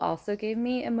who also gave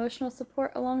me emotional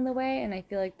support along the way, and I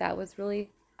feel like that was really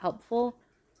helpful.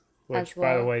 which, as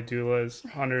by the well. way, doulas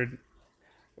 100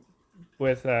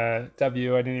 with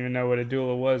W. I didn't even know what a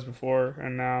doula was before,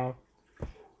 and now I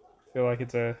feel like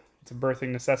it's a birthing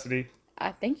necessity.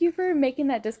 Thank you for making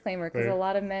that disclaimer, because Right. a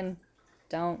lot of men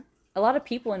don't. A lot of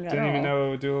people in general. Didn't even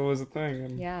know a doula was a thing,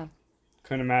 and Yeah.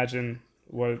 couldn't imagine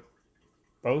what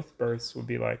both births would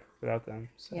be like without them.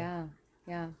 So. Yeah.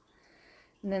 Yeah.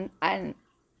 And then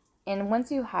and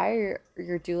once you hire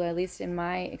your doula, at least in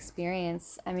my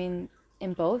experience, I mean,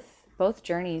 in both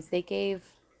journeys, they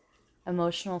gave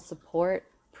emotional support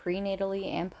prenatally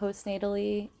and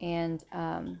postnatally, and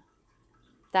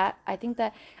that I think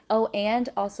that and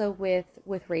also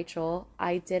with Rachel,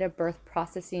 I did a birth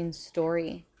processing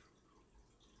story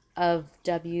of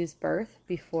W's birth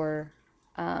before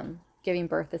giving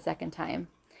birth the second time.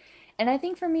 And I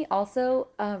think for me also,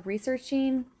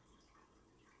 researching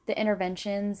the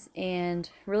interventions and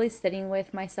really sitting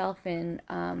with myself and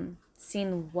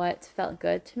seeing what felt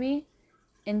good to me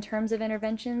in terms of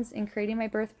interventions in creating my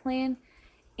birth plan.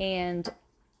 And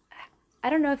I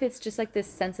don't know if it's just like this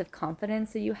sense of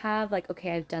confidence that you have, like,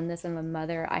 okay, I've done this, I'm a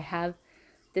mother. I have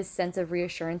this sense of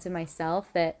reassurance in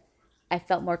myself that I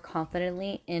felt more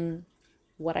confidently in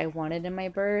what I wanted in my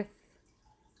birth,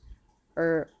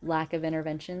 or lack of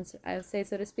interventions, I would say,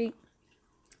 so to speak.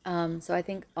 So I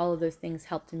think all of those things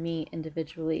helped me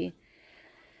individually.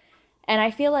 And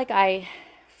I feel like I,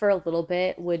 for a little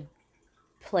bit, would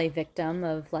play victim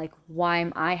of like, why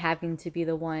am I having to be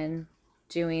the one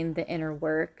doing the inner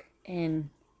work and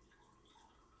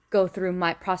go through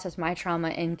my trauma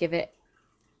and give it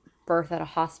birth at a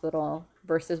hospital,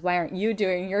 versus why aren't you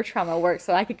doing your trauma work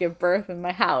so I could give birth in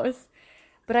my house?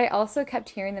 But I also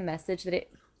kept hearing the message that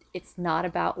it's not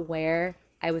about where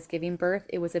I was giving birth.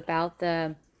 It was about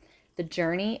the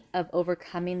journey of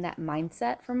overcoming that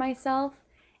mindset for myself,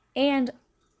 and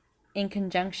in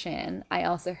conjunction, I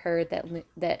also heard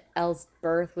that Elle's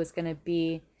birth was going to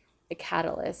be a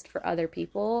catalyst for other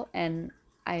people, and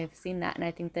I have seen that, and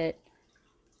I think that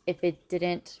if it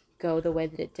didn't go the way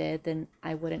that it did, then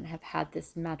I wouldn't have had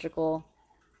this magical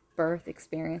birth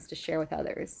experience to share with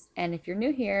others. And if you're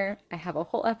new here, I have a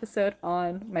whole episode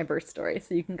on my birth story,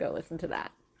 so you can go listen to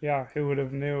that. Yeah, who would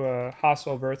have knew a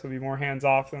hospital birth would be more hands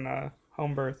off than a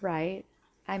home birth? Right?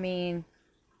 I mean,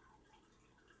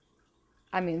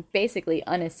 basically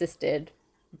unassisted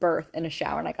birth in a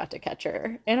shower, and I got to catch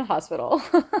her in a hospital.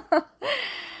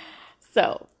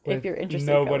 So, With if you're interested,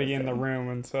 nobody in the room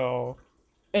until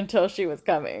she was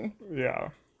coming. Yeah.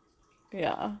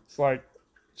 Yeah. It's like,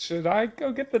 should I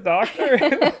go get the doctor?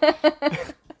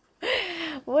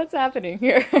 What's happening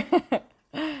here?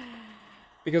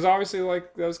 Because obviously,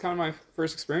 like, that was kind of my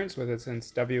first experience with it, since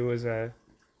W was a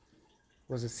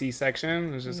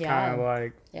C-section. It was just kind of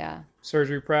like Yeah.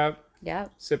 surgery prep. Yeah.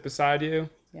 Sit beside you.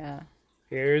 Yeah.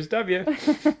 Here's W.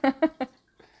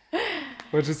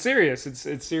 Which is serious.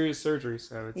 It's serious surgery,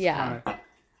 so it's kinda,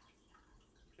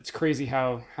 it's crazy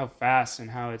how fast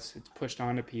and how it's pushed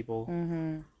onto people.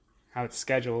 Mm-hmm. How it's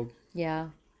scheduled. Yeah.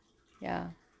 Yeah.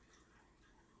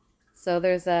 So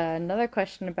there's another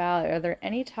question about, are there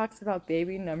any talks about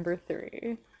baby number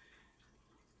 3?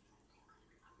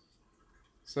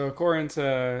 So according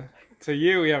to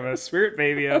you, we have a spirit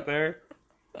baby out there.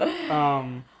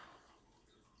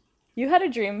 You had a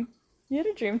dream. You had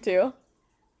a dream too.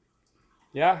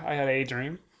 Yeah, I had a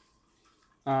dream.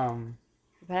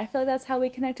 But I feel like that's how we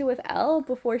connected with Elle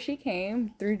before she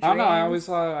came, through dreams. I don't know.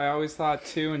 I always thought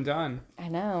 2 and done. I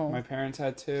know. My parents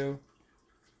had 2.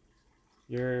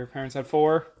 Your parents had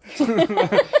 4. Three's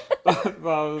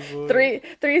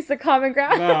the common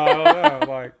ground. No, I don't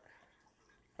know.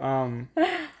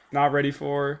 Like, not ready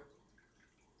for.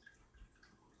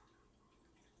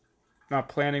 Not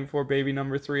planning for baby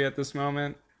number 3 at this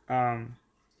moment.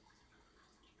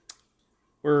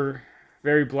 We're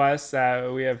very blessed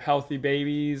that we have healthy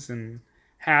babies and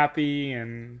happy,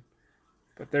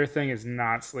 but their thing is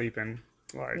not sleeping.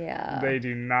 Like, they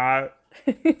do not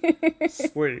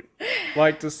sleep.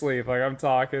 Like to sleep. Like, I'm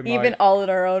talking even like, all in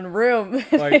our own room.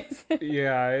 Like,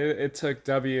 yeah, it took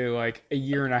W like a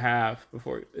year and a half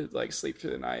before it like sleep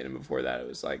through the night, and before that it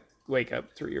was like wake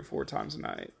up 3 or 4 times a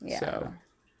night. Yeah. So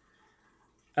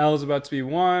Elle's about to be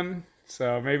 1,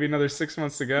 so maybe another 6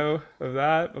 months to go of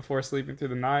that before sleeping through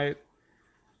the night.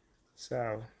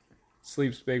 So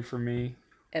sleep's big for me.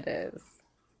 It is.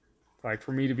 Like,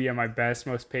 for me to be at my best,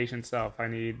 most patient self, I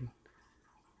need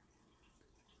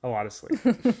a lot of sleep.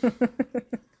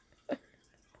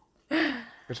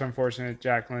 Which, unfortunate,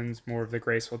 Jacqueline's more of the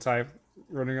graceful type,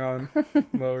 running on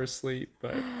lower sleep.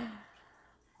 But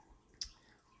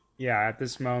yeah, at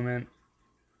this moment,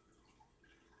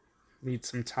 need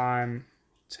some time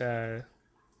to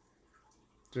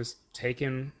just take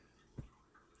in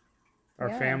our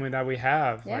family that we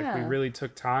have. Yeah. Like, we really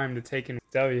took time to take in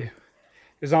W.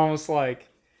 It's almost like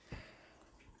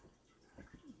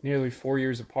nearly 4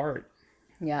 years apart.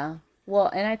 Yeah. Well,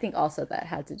 and I think also that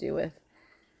had to do with,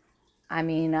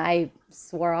 I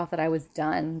swore off that I was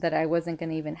done, that I wasn't going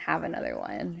to even have another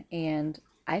one. And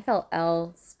I felt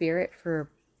Elle spirit for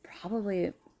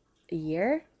probably a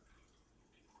year.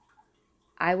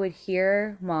 I would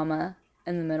hear Mama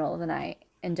in the middle of the night,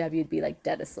 and W would be like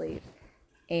dead asleep.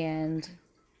 And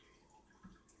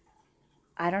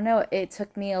I don't know, it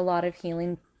took me a lot of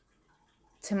healing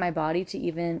to my body to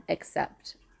even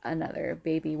accept another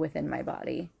baby within my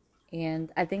body.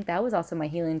 And I think that was also my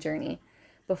healing journey.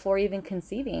 Before even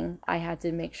conceiving, I had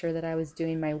to make sure that I was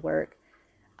doing my work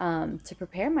to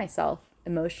prepare myself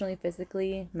emotionally,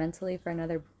 physically, mentally for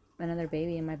another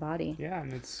baby in my body. Yeah,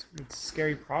 and it's a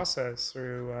scary process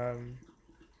through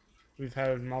we've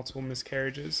had multiple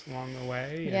miscarriages along the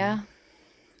way. Yeah.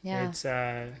 It's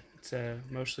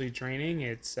emotionally draining.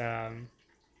 It's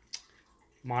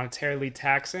monetarily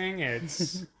taxing.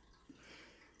 It's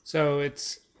so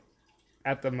it's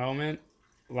at the moment,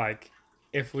 like,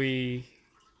 if we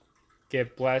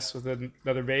get blessed with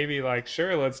another baby, like,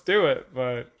 sure, let's do it,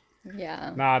 but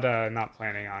not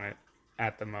planning on it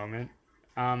at the moment.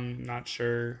 I'm not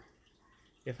sure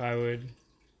if I would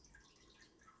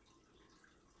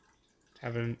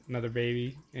have another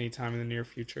baby anytime in the near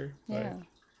future. But yeah.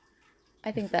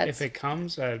 I think that's... If it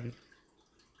comes, I'd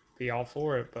be all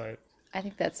for it, but... I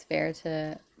think that's fair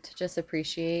to just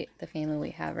appreciate the family we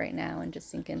have right now and just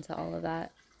sink into all of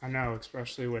that. I know,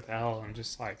 especially with Elle, and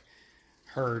just, like,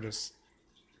 her just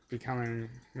becoming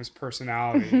this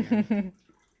personality.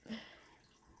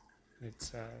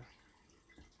 It's...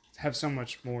 have so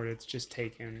much more that's just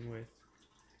taken with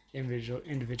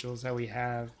individuals that we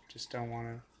have just don't want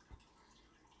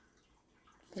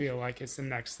to feel like it's the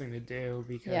next thing to do,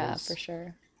 because Yeah, for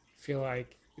sure. I feel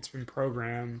like it's been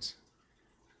programmed.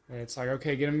 It's like,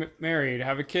 okay, get married,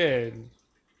 have a kid,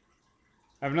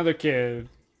 have another kid.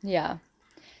 Yeah.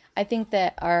 I think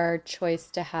that our choice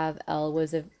to have Elle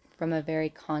was from a very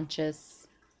conscious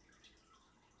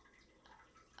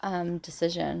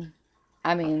decision.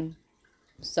 I mean,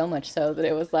 so much so that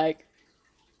it was like,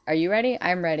 are you ready?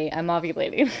 I'm ready. I'm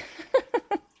ovulating.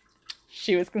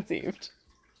 She was conceived.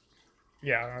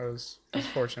 Yeah, I was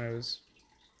fortunate. It was,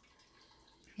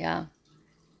 Yeah.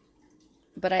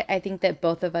 But I think that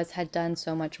both of us had done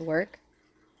so much work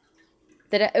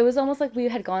that it was almost like we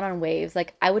had gone on waves.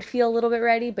 Like I would feel a little bit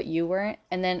ready, but you weren't,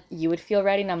 and then you would feel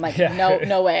ready, and I'm like, Yeah. no,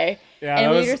 no way. yeah, And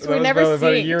that we was, just that we was never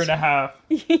about a synced. year and a half.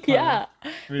 Yeah,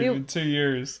 Maybe even 2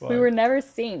 years. we were never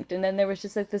synced, and then there was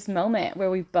just like this moment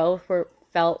where we both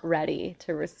felt ready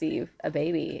to receive a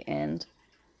baby, and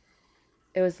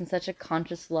it was in such a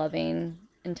conscious, loving,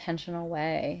 intentional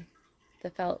way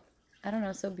that felt, I don't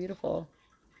know, so beautiful.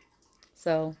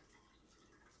 So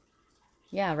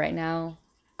yeah, right now,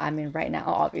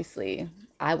 obviously,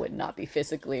 I would not be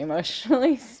physically,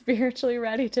 emotionally, spiritually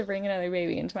ready to bring another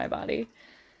baby into my body.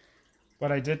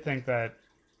 But I did think that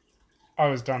I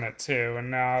was done at 2, and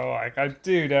now like I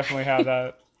do definitely have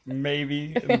that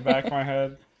maybe in the back of my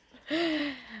head.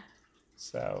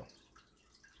 So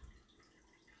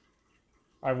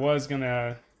I was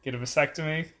gonna get a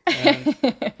vasectomy,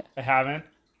 and I haven't.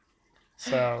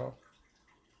 So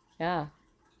Yeah.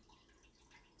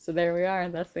 So there we are.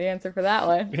 That's the answer for that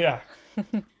one. yeah.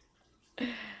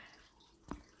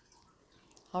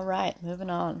 All right, moving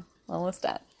on. Almost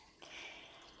done.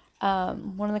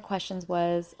 One of the questions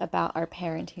was about our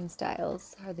parenting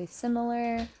styles. Are they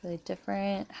similar? Are they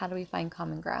different? How do we find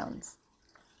common grounds?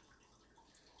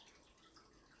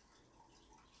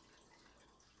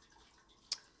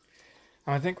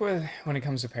 I think when it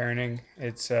comes to parenting,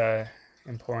 it's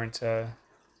important to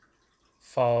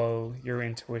follow your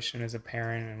intuition as a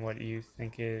parent and what you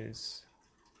think is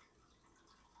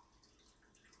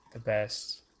the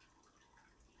best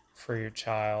for your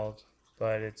child.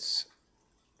 But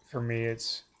for me,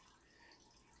 it's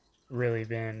really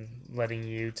been letting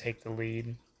you take the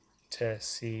lead to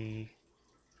see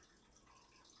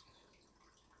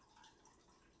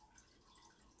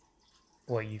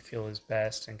what you feel is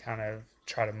best and kind of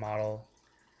try to model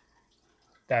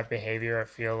that behavior. I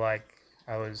feel like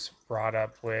I was brought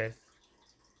up with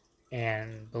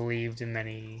and believed in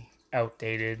many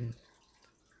outdated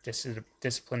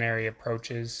disciplinary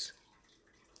approaches.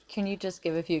 Can you just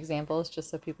give a few examples just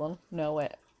so people know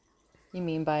what you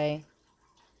mean by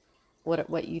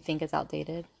what you think is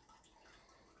outdated?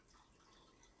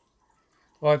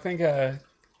 Well, I think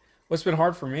what's been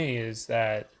hard for me is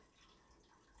that,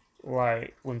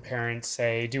 like, when parents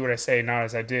say, do what I say, not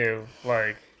as I do,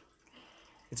 like,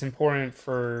 it's important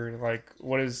for, like,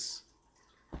 if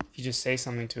you just say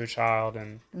something to a child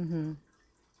and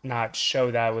not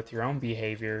show that with your own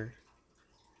behavior,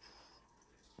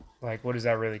 like, what does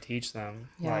that really teach them?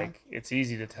 Yeah. Like, it's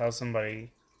easy to tell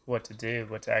somebody what to do,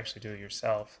 but to actually do it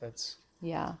yourself, it's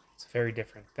a very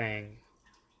different thing.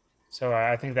 So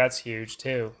I think that's huge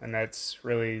too, and that's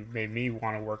really made me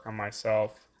want to work on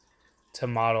myself to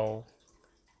model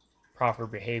proper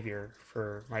behavior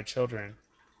for my children.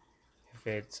 If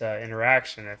it's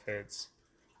interaction, if it's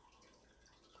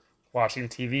watching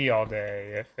TV all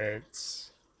day, if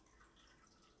it's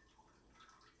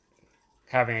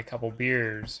having a couple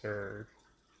beers, or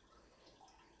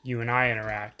you and I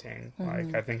interacting.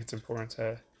 Like, I think it's important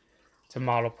to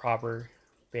model proper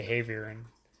behavior and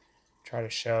try to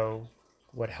show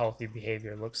what healthy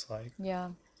behavior looks like. Yeah.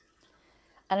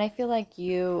 And I feel like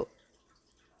you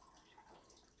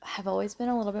have always been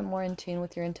a little bit more in tune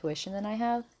with your intuition than I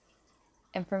have.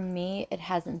 And for me, it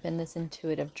hasn't been this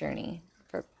intuitive journey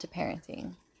to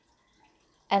parenting.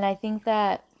 And I think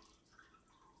that,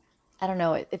 I don't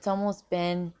know, it's almost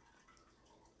been,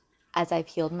 as I've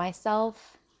healed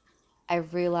myself,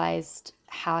 I've realized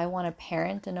how I want to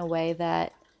parent in a way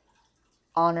that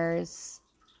honors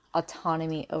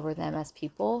autonomy over them as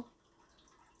people.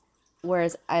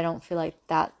 Whereas I don't feel like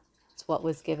that's what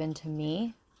was given to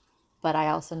me. But I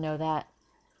also know that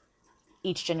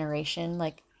each generation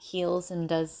like heals and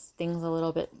does things a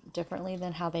little bit differently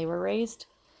than how they were raised.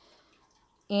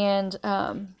 And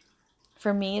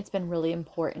for me, it's been really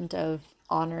important of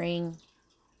honoring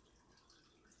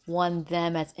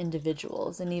them as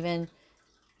individuals, and even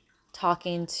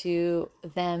talking to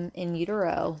them in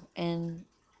utero and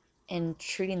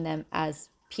treating them as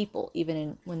people,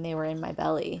 even when they were in my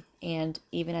belly, and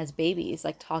even as babies,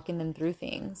 like talking them through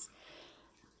things,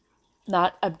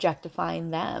 not objectifying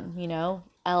them,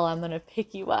 Elle, I'm going to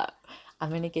pick you up. I'm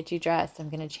going to get you dressed. I'm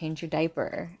going to change your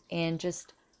diaper. And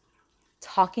just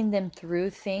talking them through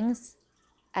things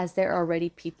as they're already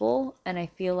people. And I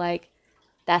feel like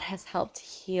that has helped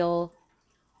heal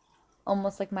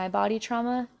almost like my body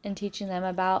trauma, and teaching them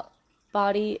about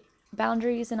body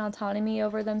boundaries and autonomy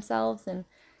over themselves, and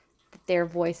that their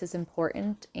voice is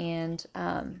important. And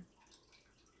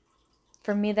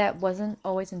for me, that wasn't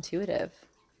always intuitive,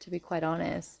 to be quite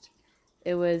honest.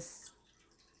 It was,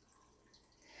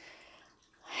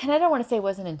 and I don't want to say it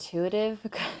wasn't intuitive,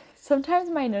 because sometimes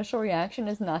my initial reaction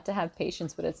is not to have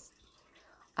patience, but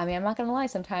I'm not going to lie,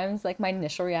 sometimes like my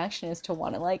initial reaction is to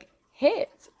want to like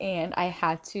hit, and I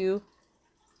had to,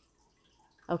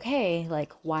 okay,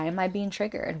 like, why am I being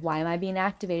triggered? Why am I being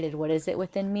activated? What is it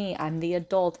within me? I'm the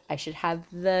adult. I should have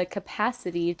the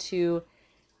capacity to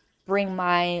bring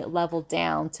my level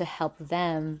down to help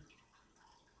them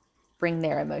bring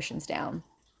their emotions down.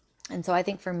 And so I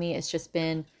think for me, it's just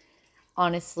been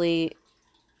honestly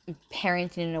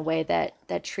parenting in a way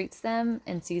that treats them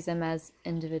and sees them as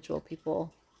individual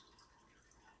people.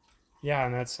 Yeah,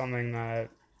 and that's something that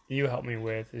you help me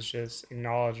with, is just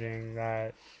acknowledging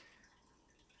that,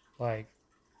 like,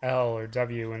 L or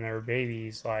W when they were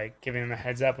babies, like giving them a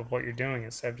heads up of what you're doing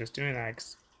instead of just doing that.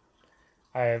 'Cause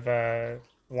I have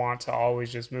want to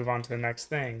always just move on to the next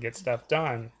thing, get stuff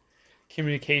done.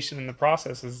 Communication in the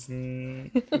process is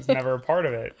never a part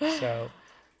of it. So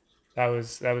that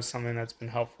was something that's been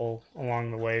helpful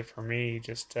along the way for me,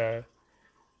 just to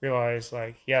realize,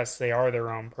 like, yes, they are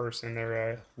their own person.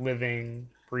 They're a living,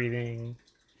 breathing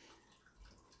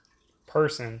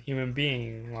person, human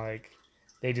being. Like,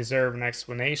 they deserve an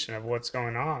explanation of what's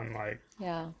going on. Like,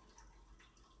 Yeah.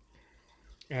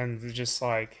 and just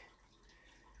like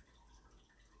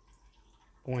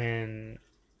when,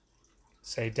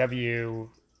 say, W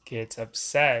gets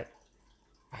upset,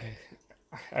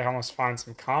 I almost find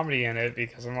some comedy in it,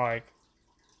 because I'm like,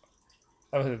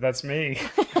 oh, that's me.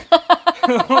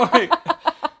 Like,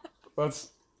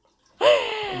 that's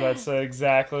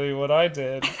exactly what I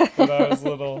did when I was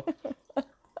little.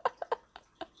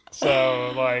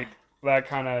 So, like, that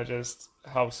kind of just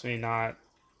helps me not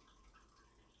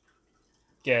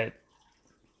get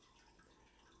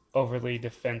overly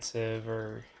defensive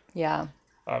or Yeah.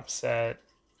 upset.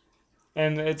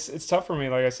 And it's tough for me.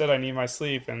 Like I said, I need my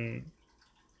sleep, and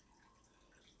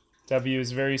W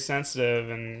is very sensitive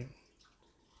and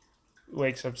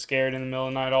wakes up scared in the middle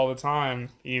of the night all the time,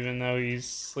 even though he's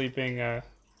sleeping a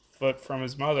foot from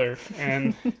his mother.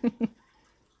 And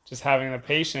just having the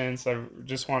patience, I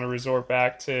just want to resort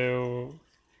back to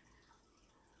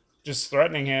just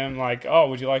threatening him, like, oh,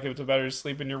 would you like it to better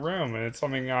sleep in your room? And it's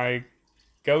something I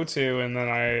go to, and then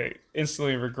I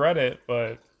instantly regret it.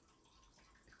 But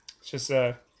it's just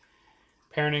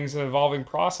parenting's an evolving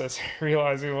process,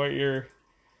 realizing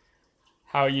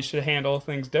how you should handle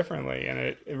things differently. And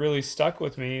it really stuck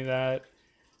with me that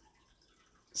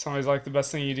somebody's like, the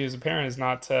best thing you do as a parent is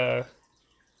not to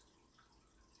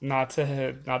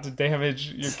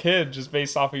damage your kid just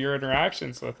based off of your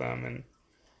interactions with them, and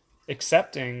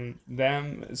accepting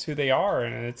them as who they are.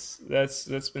 And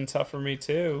that's been tough for me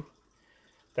too,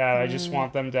 that I just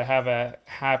want them to have a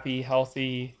happy,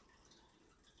 healthy,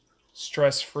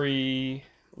 stress-free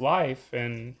life.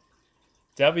 And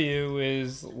W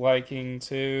is liking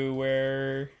to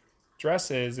wear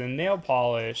dresses and nail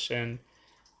polish, and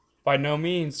by no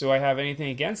means do I have anything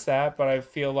against that, but I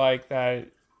feel like that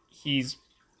he's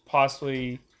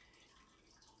possibly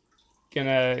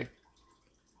gonna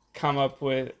come up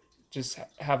with, just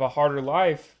have a harder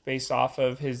life based off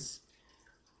of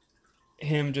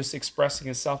him just expressing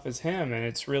himself as him. And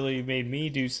it's really made me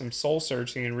do some soul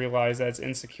searching and realize that it's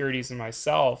insecurities in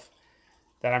myself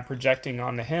that I'm projecting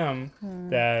onto him,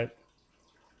 that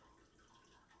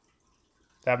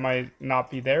might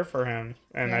not be there for him.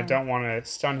 And I don't want to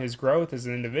stun his growth as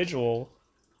an individual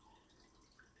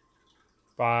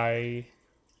by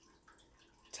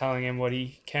telling him what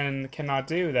he cannot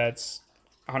do that's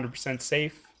 100%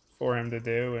 safe for him to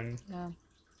do. And Yeah.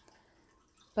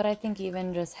 But I think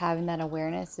even just having that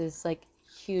awareness is like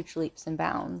huge leaps and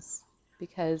bounds,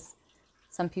 because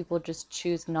some people just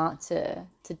choose not to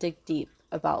dig deep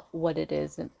about what it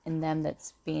is in them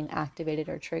that's being activated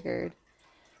or triggered.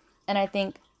 And I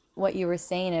think what you were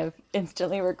saying of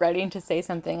instantly regretting to say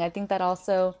something, I think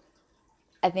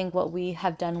what we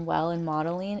have done well in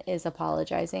modeling is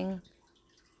apologizing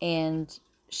and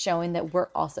showing that we're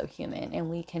also human and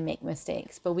we can make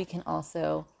mistakes, but we can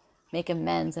also make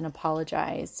amends and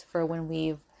apologize for when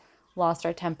we've lost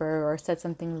our temper or said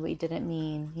something we didn't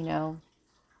mean, you know.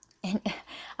 And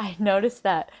I noticed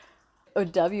that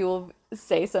OW will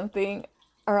say something,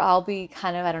 or I'll be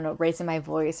kind of, I don't know, raising my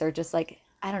voice or just like,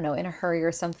 I don't know, in a hurry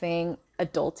or something,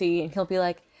 adulty, and he'll be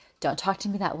like, don't talk to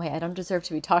me that way. I don't deserve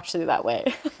to be talked to that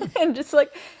way. And just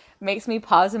like makes me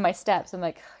pause in my steps. I'm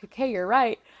like, okay, you're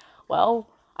right. Well,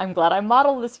 I'm glad I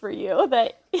modeled this for you,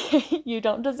 that you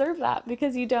don't deserve that,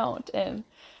 because you don't. And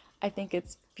I think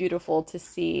it's beautiful to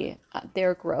see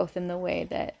their growth in the way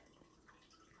that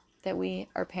we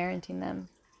are parenting them.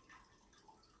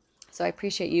 So I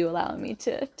appreciate you allowing me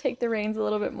to take the reins a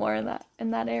little bit more in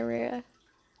that area.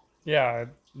 Yeah, I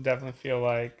definitely feel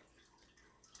like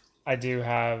I do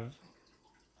have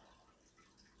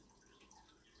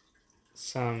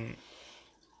some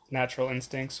natural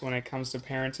instincts when it comes to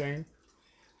parenting,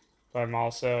 but I'm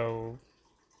also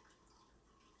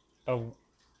a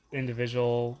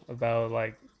individual about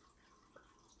like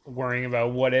worrying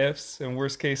about what ifs and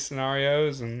worst case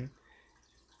scenarios, and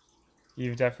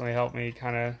you've definitely helped me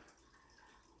kind of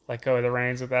let go of the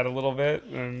reins with that a little bit.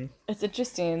 And it's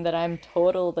interesting that I'm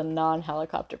total the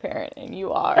non-helicopter parent and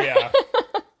you are. Yeah.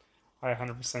 I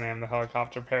 100% am the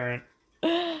helicopter parent.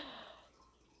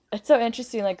 It's so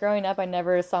interesting. Like growing up, I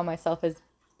never saw myself as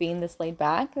being this laid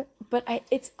back, but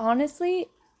it's honestly,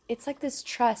 it's like this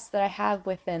trust that I have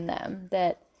within them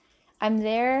that I'm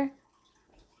there,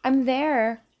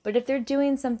 but if they're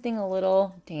doing something a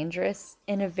little dangerous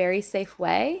in a very safe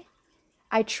way,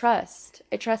 I trust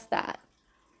that.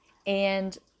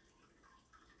 And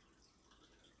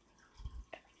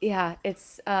yeah,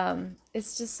 it's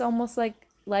just almost like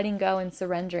letting go and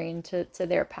surrendering to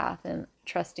their path and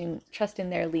trusting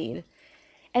their lead.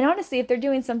 And honestly, if they're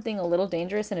doing something a little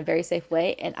dangerous in a very safe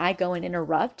way and I go and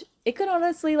interrupt, it could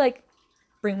honestly like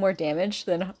bring more damage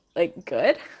than like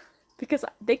good, because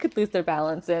they could lose their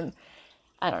balance and,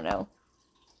 I don't know,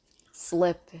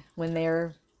 slip when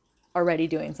they're already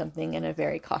doing something in a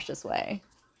very cautious way.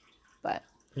 But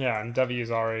yeah, and W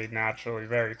is already naturally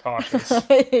very cautious.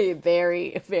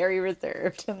 very, very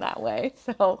reserved in that way.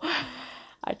 So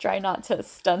I try not to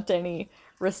stunt any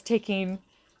risk-taking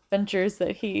ventures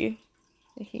that he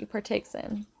partakes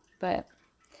in. But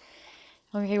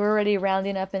okay, we're already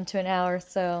rounding up into an hour,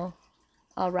 so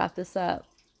I'll wrap this up.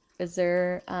 Is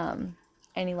there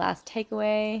any last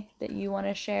takeaway that you want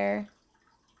to share?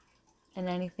 And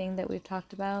anything that we've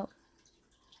talked about?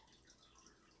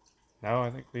 No,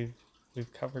 I think we've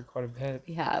covered quite a bit.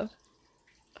 We have.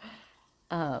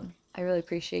 I really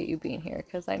appreciate you being here,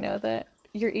 because I know that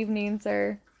your evenings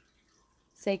are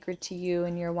sacred to you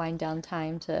and your wind down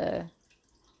time to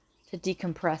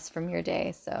decompress from your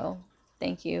day. So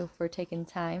thank you for taking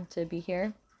time to be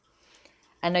here.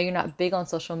 I know you're not big on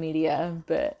social media,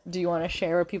 but do you want to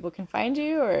share where people can find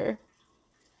you, or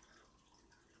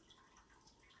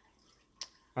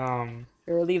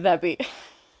leave that be?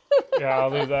 Yeah, I'll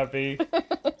leave that be.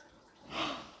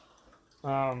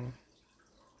 I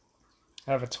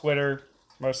have a Twitter,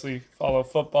 mostly follow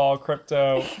football,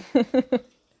 crypto.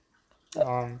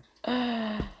 I'm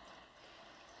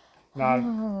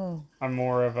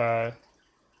more of a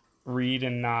read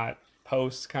and not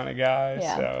post kind of guy.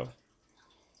 Yeah. So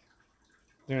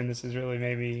doing this has really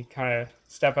made me kind of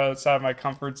step outside my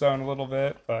comfort zone a little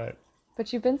bit, but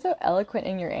you've been so eloquent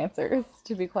in your answers,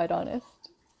 to be quite honest.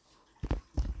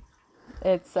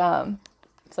 It's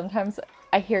sometimes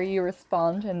I hear you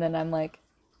respond and then I'm like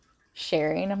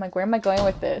sharing. I'm like, where am I going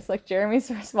with this? Like Jeremy's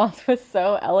response was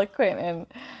so eloquent, and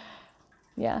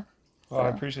yeah. Well, I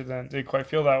appreciate that. Didn't quite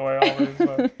feel that way always,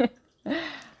 but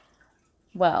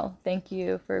well, thank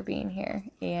you for being here.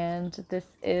 And this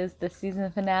is the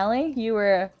season finale. You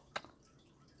were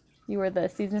the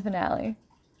season finale.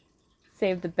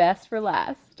 Save the best for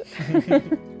last.